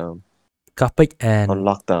Kapik, shutdown. Kapik On and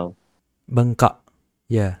lockdown. Bangkok.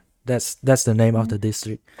 Yeah, that's the name of the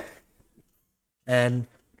district. And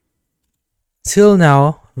till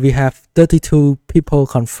now, we have 32 people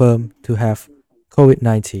confirmed to have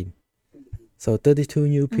COVID-19. So 32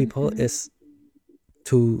 new people is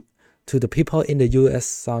to the people in the US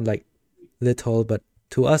sound like little, but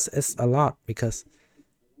to us it's a lot because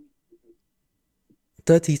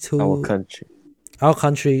 32 Our country. our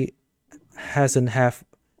country hasn't have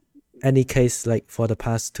any case like for the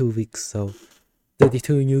past 2 weeks. So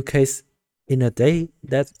 32 new case in a day,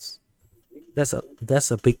 that's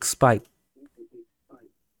a big spike.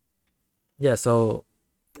 Yeah, so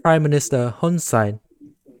Prime Minister Hun Sen,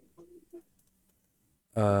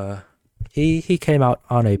 he came out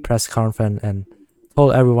on a press conference and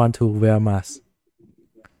told everyone to wear masks.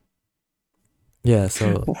 Yeah,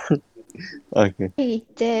 so Okay. He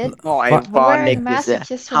did. How What? ironic Wearing is masks that? is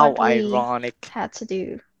just How what we ironic. had to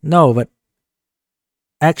do. no, but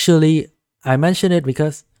actually I mention it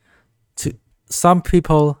because to some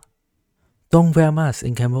people don't wear masks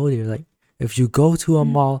in Cambodia. Like if you go to a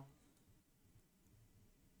mall,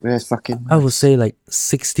 Where's fucking I would say like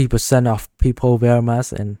 60% of people wear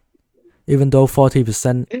masks, and even though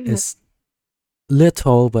 40% is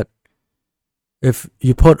little, but if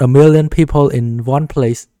you put 1 million people in one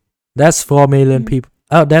place, that's 4 million people.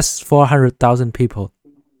 Oh, that's 400,000 people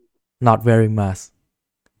not wearing masks.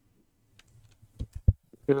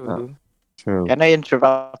 True. True. Can I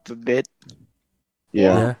interrupt a bit?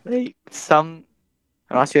 Yeah. Like I'm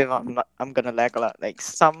not sure if I'm gonna lag a lot. Like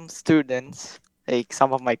some students, like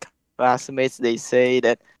some of my classmates, they say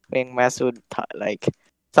that wearing masks would like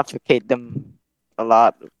suffocate them a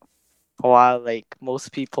lot. While like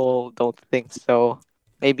most people don't think so.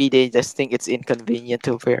 Maybe they just think it's inconvenient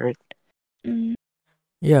to wear it. Mm.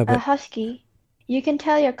 Yeah, but Husky, you can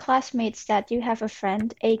tell your classmates that you have a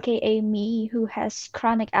friend, aka me, who has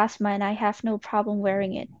chronic asthma and I have no problem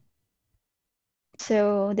wearing it.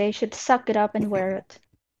 So they should suck it up and wear it.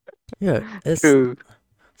 yeah, it's True.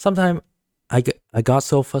 sometimes I got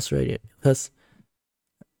so frustrated because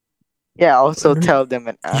Yeah, also tell them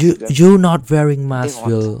and ask them. you not wearing masks want.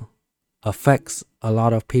 will affects a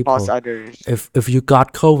lot of people. Cause others. If you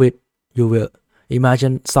got COVID, you will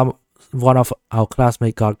imagine one of our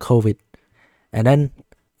classmates got COVID, and then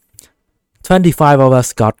 25 of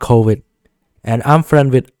us got COVID, and I'm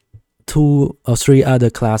friend with 2 or 3 other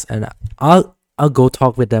class, and I'll go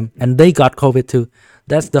talk with them, and they got COVID too.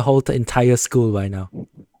 That's the whole entire school right now.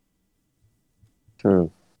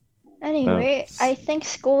 True. Anyway, I think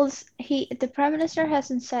schools. The prime minister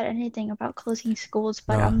hasn't said anything about closing schools,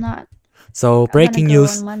 but No. I'm not. So gonna breaking go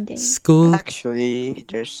news: on Monday. school Actually,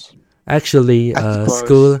 there's actually closed.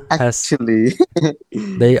 school has Actually.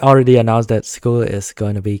 they already announced that school is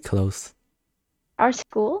going to be closed. Our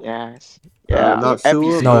school? yes. Yeah. Not every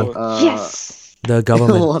sure, No. but Yes. The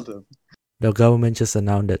government what the- the government just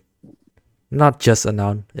announced it. Not just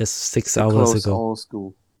announced, it's 6 to hours close ago. all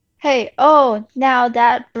school. Hey, oh, now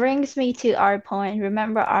that brings me to our point.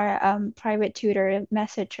 Remember our private tutor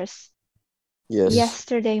messaged us Yes.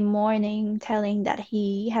 yesterday morning telling that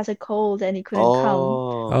he has a cold and he couldn't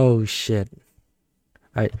come. Oh shit.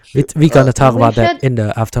 Alright, Should- we gonna talk we about that should- in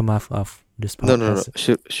the aftermath of this No, podcast.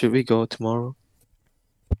 no. Should we go tomorrow?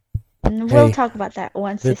 And we'll Hey, talk about that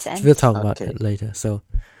once We'll, this ends. we'll talk about Okay. it later. So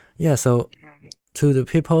yeah, so to the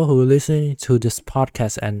people who listen to this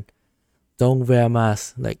podcast and don't wear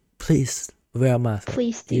masks, like please wear masks.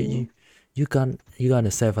 Please do. You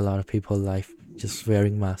gonna save a lot of people's life just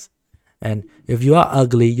wearing masks. And if you are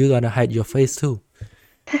ugly, you're gonna hide your face too.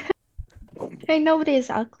 Hey, nobody is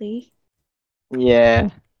ugly. Yeah.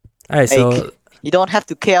 Alright, so You don't have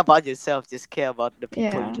to care about yourself. Just care about the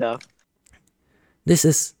people Yeah. you love. this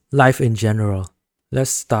is life in general.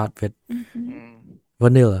 Let's start with Mhm.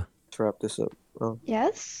 vanilla. Let's wrap this up. Oh,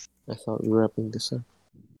 Yes. I thought we were wrapping this up.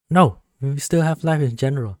 No, we still have life in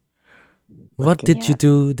general. What Okay. did you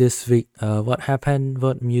do this week? What happened?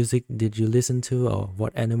 What music did you listen to, or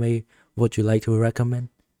what anime would you like to recommend?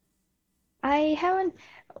 I haven't.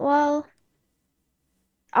 Well,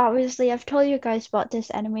 obviously, I've told you guys about this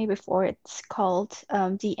anime before. It's called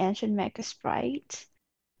The Ancient Mecha Sprite,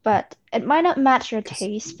 but it might not match your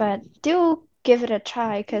taste, but do give it a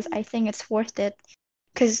try because I think it's worth it.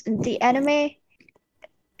 Because the anime,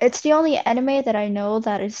 it's the only anime that I know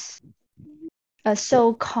that is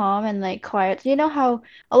so calm and like quiet. You know how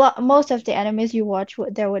most of the animes you watch,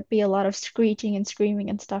 there would be a lot of screeching and screaming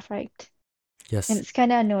and stuff, right? And Yes, it's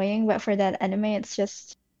kind of annoying, but for that anime, it's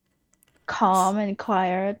just calm and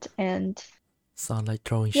quiet, and sound like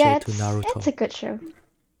throwing yeah, shade to it's Naruto. a good show.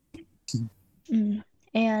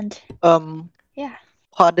 And yeah,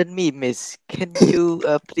 Pardon me, miss. Can you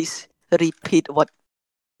please repeat what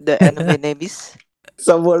the anime name is?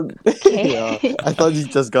 Someone. okay. Yeah, I thought you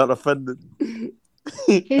just got offended.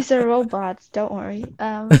 He's a robot, don't worry.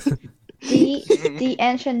 The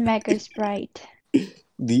Ancient Mecha Sprite.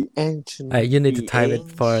 The ancient. You need to The type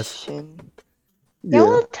it for us. ancient. Yeah, Yeah.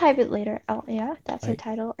 we'll type it later. Oh, yeah, that's the Right.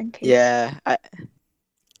 title in case. Yeah.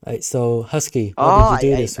 So Husky, what did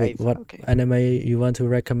you do this week? What Okay. anime you want to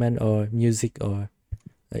recommend, or music, or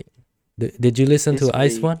like? Did you listen to This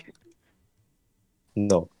Ice week, One?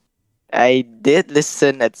 No. I did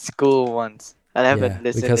listen at school once. I haven't Yeah,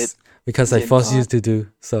 listened it. because I since. forced you to do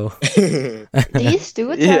so. These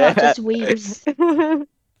dudes are not just weebs.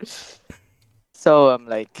 So I'm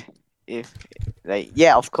like, if like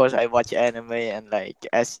yeah, of course I watch anime, and like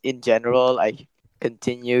as in general, I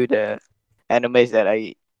continue the animes that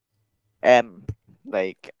I am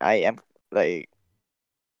like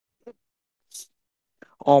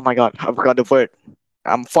oh my god, I forgot the word.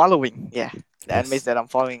 I'm following, yeah. The Yes. animes that I'm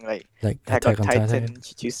following, like Like Attack on Titan,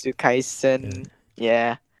 Jujutsu Kaisen,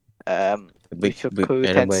 yeah. Big Mushoku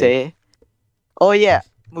anime. Tensei. Oh yeah,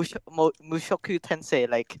 Mushoku Tensei.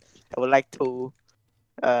 Like I would like to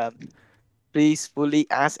please fully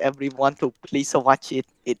ask everyone to please watch it.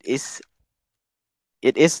 It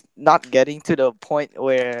is not getting to the point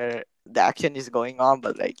where the action is going on,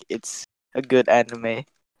 but like it's a good anime.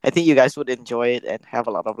 I think you guys would enjoy it and have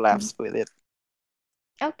a lot of laughs with it.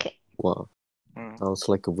 Okay. Wow. Mm. Sounds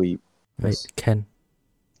like a weep. Right, Ken.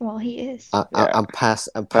 Well, he is. I'm past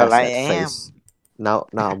Well, that I am. phase. Now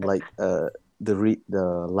I'm like the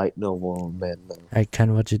light novel man now. Right,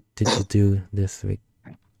 Ken, what did you do this week?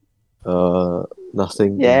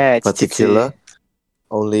 Nothing Yeah, it's particular.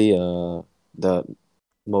 Only the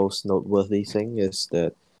most noteworthy thing is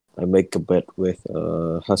that I make a bet with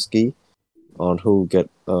Husky on who get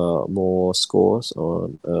more scores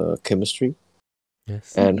on chemistry,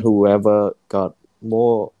 Yes. and whoever got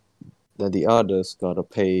more than the others gotta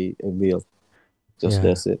pay a meal. Yeah.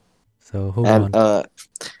 That's it. So who And won?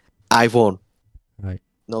 I won. Right.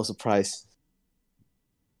 No surprise.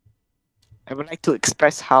 I would like to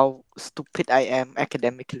express how stupid I am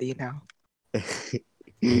academically now.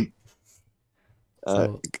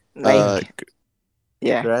 So Like,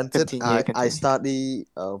 yeah. Granted, Continue. I study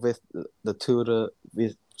with the tutor.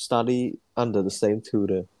 We study under the same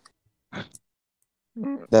tutor.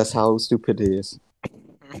 That's how stupid he is.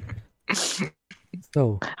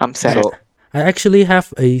 so I'm sad. So I actually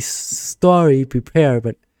have a story prepared,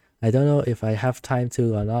 but I don't know if I have time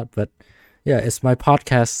to or not. But yeah, it's my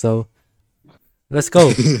podcast, so let's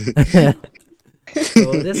go.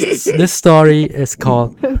 So this story is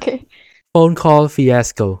called Okay. Phone Call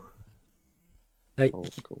Fiasco. Like oh,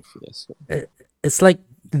 go fiasco. it's like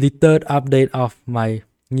the third update of my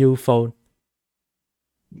new phone.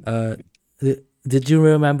 Did you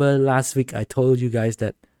remember last week I told you guys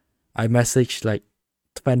that I messaged like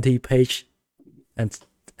 20 page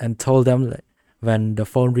and told them like, when the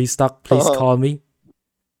phone restock, please call me.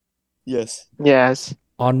 Yes. Yes.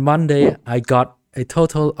 On Monday, I got a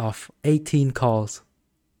total of 18 calls,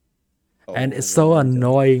 and it's so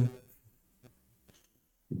annoying.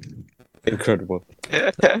 Incredible.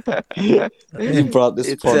 You brought this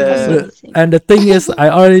It's, podcast. And the thing is, I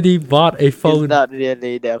already bought a It's phone. not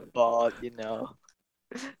really their fault, you know.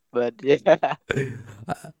 But yeah.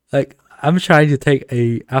 Like I'm trying to take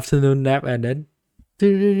a afternoon nap, and then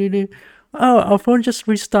oh, our phone just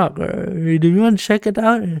restocked. Do you want to check it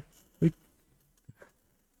out?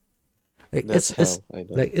 Like That's it's hell. I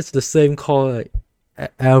know. like it's the same call like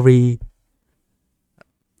every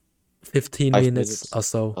 15 5 minutes minutes. or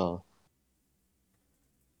so. Oh.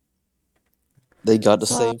 They got the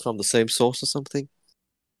Well- same from the same source or something.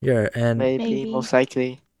 Yeah, and Maybe, most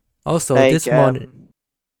likely. also Like, this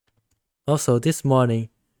morning,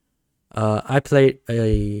 I played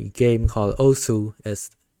a game called Osu. It's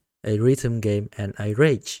a rhythm game, and I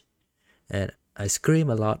rage. and I scream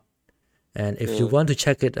a lot. And if you Yeah. want to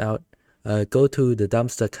check it out, go to the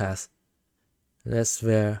Dumpster Cast. That's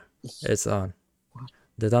where it's on.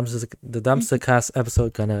 The Dumpster Cast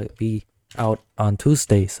episode gonna be out on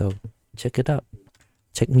Tuesday, so check it out.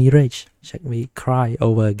 Check me rage. Check me cry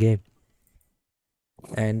over a game.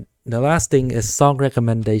 And the last thing is song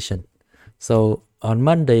recommendation. So on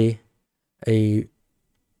Monday, a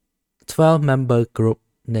 12-member group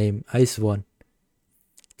named Ice One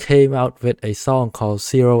came out with a song called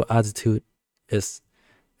Zero Attitude. It's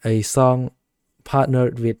a song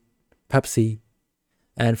partnered with Pepsi.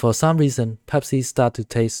 And for some reason, Pepsi started to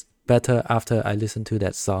taste better after I listened to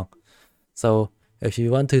that song. So if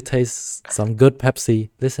you want to taste some good Pepsi,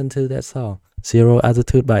 listen to that song. Zero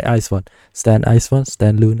Attitude by Ice One. Stan Ice One,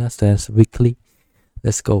 Stan Luna, Stan Weekly.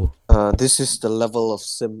 Let's go. This is the level of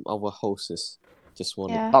sim our hosts. Just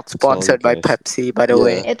want Yeah. Not sponsored by guys. Pepsi, by the Yeah.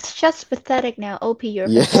 way. It's just pathetic now. OP, you're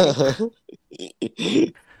Yeah. pathetic.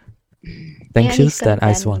 Thank And you, he's gonna Stan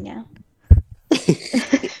Ice ban One. me now.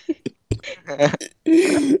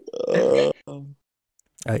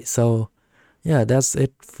 Alright, so yeah, that's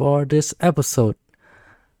it for this episode.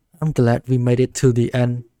 I'm glad we made it to the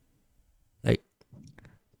end. Like,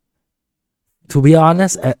 to be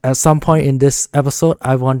honest, at some point in this episode,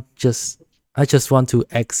 I just want to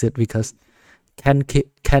exit because Ken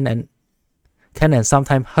and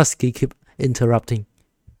sometimes Husky keep interrupting.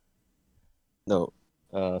 No.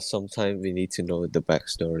 Sometimes we need to know the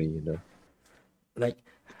backstory, you know. Like,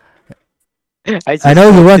 I I know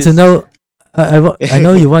you want to noticed- know. I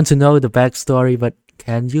know you want to know the backstory, but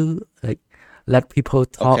can you like let people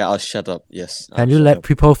talk? Okay, I'll shut up. Yes. Can you let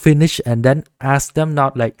people finish and then ask them?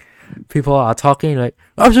 Not like people are talking like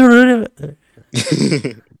absolutely.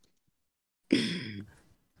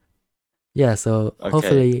 Yeah. So Okay.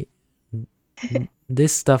 hopefully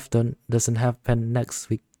this stuff doesn't happen next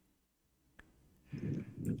week.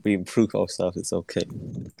 we improve ourselves, it's okay.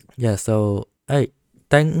 Yeah. So hey,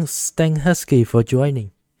 thanks Husky for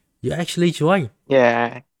joining. You actually joined.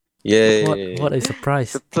 Yeah, Yay. What a it's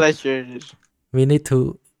surprise! a pleasure. We need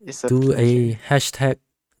to It's a do pleasure. a hashtag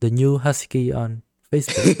the new Husky on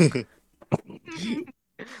Facebook.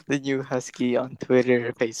 The new Husky on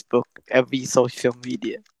Twitter, Facebook, every social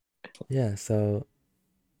media. Yeah, so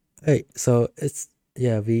hey, so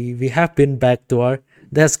we have been backdoor.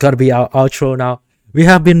 That's gotta be our outro now. We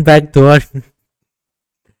have been backdoor.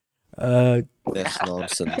 That's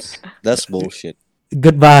nonsense. That's bullshit.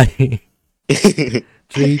 Goodbye. 3,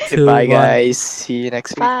 2, Goodbye, 1. guys. See you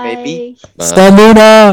next week, maybe. Bye. Bye. Stan Luna!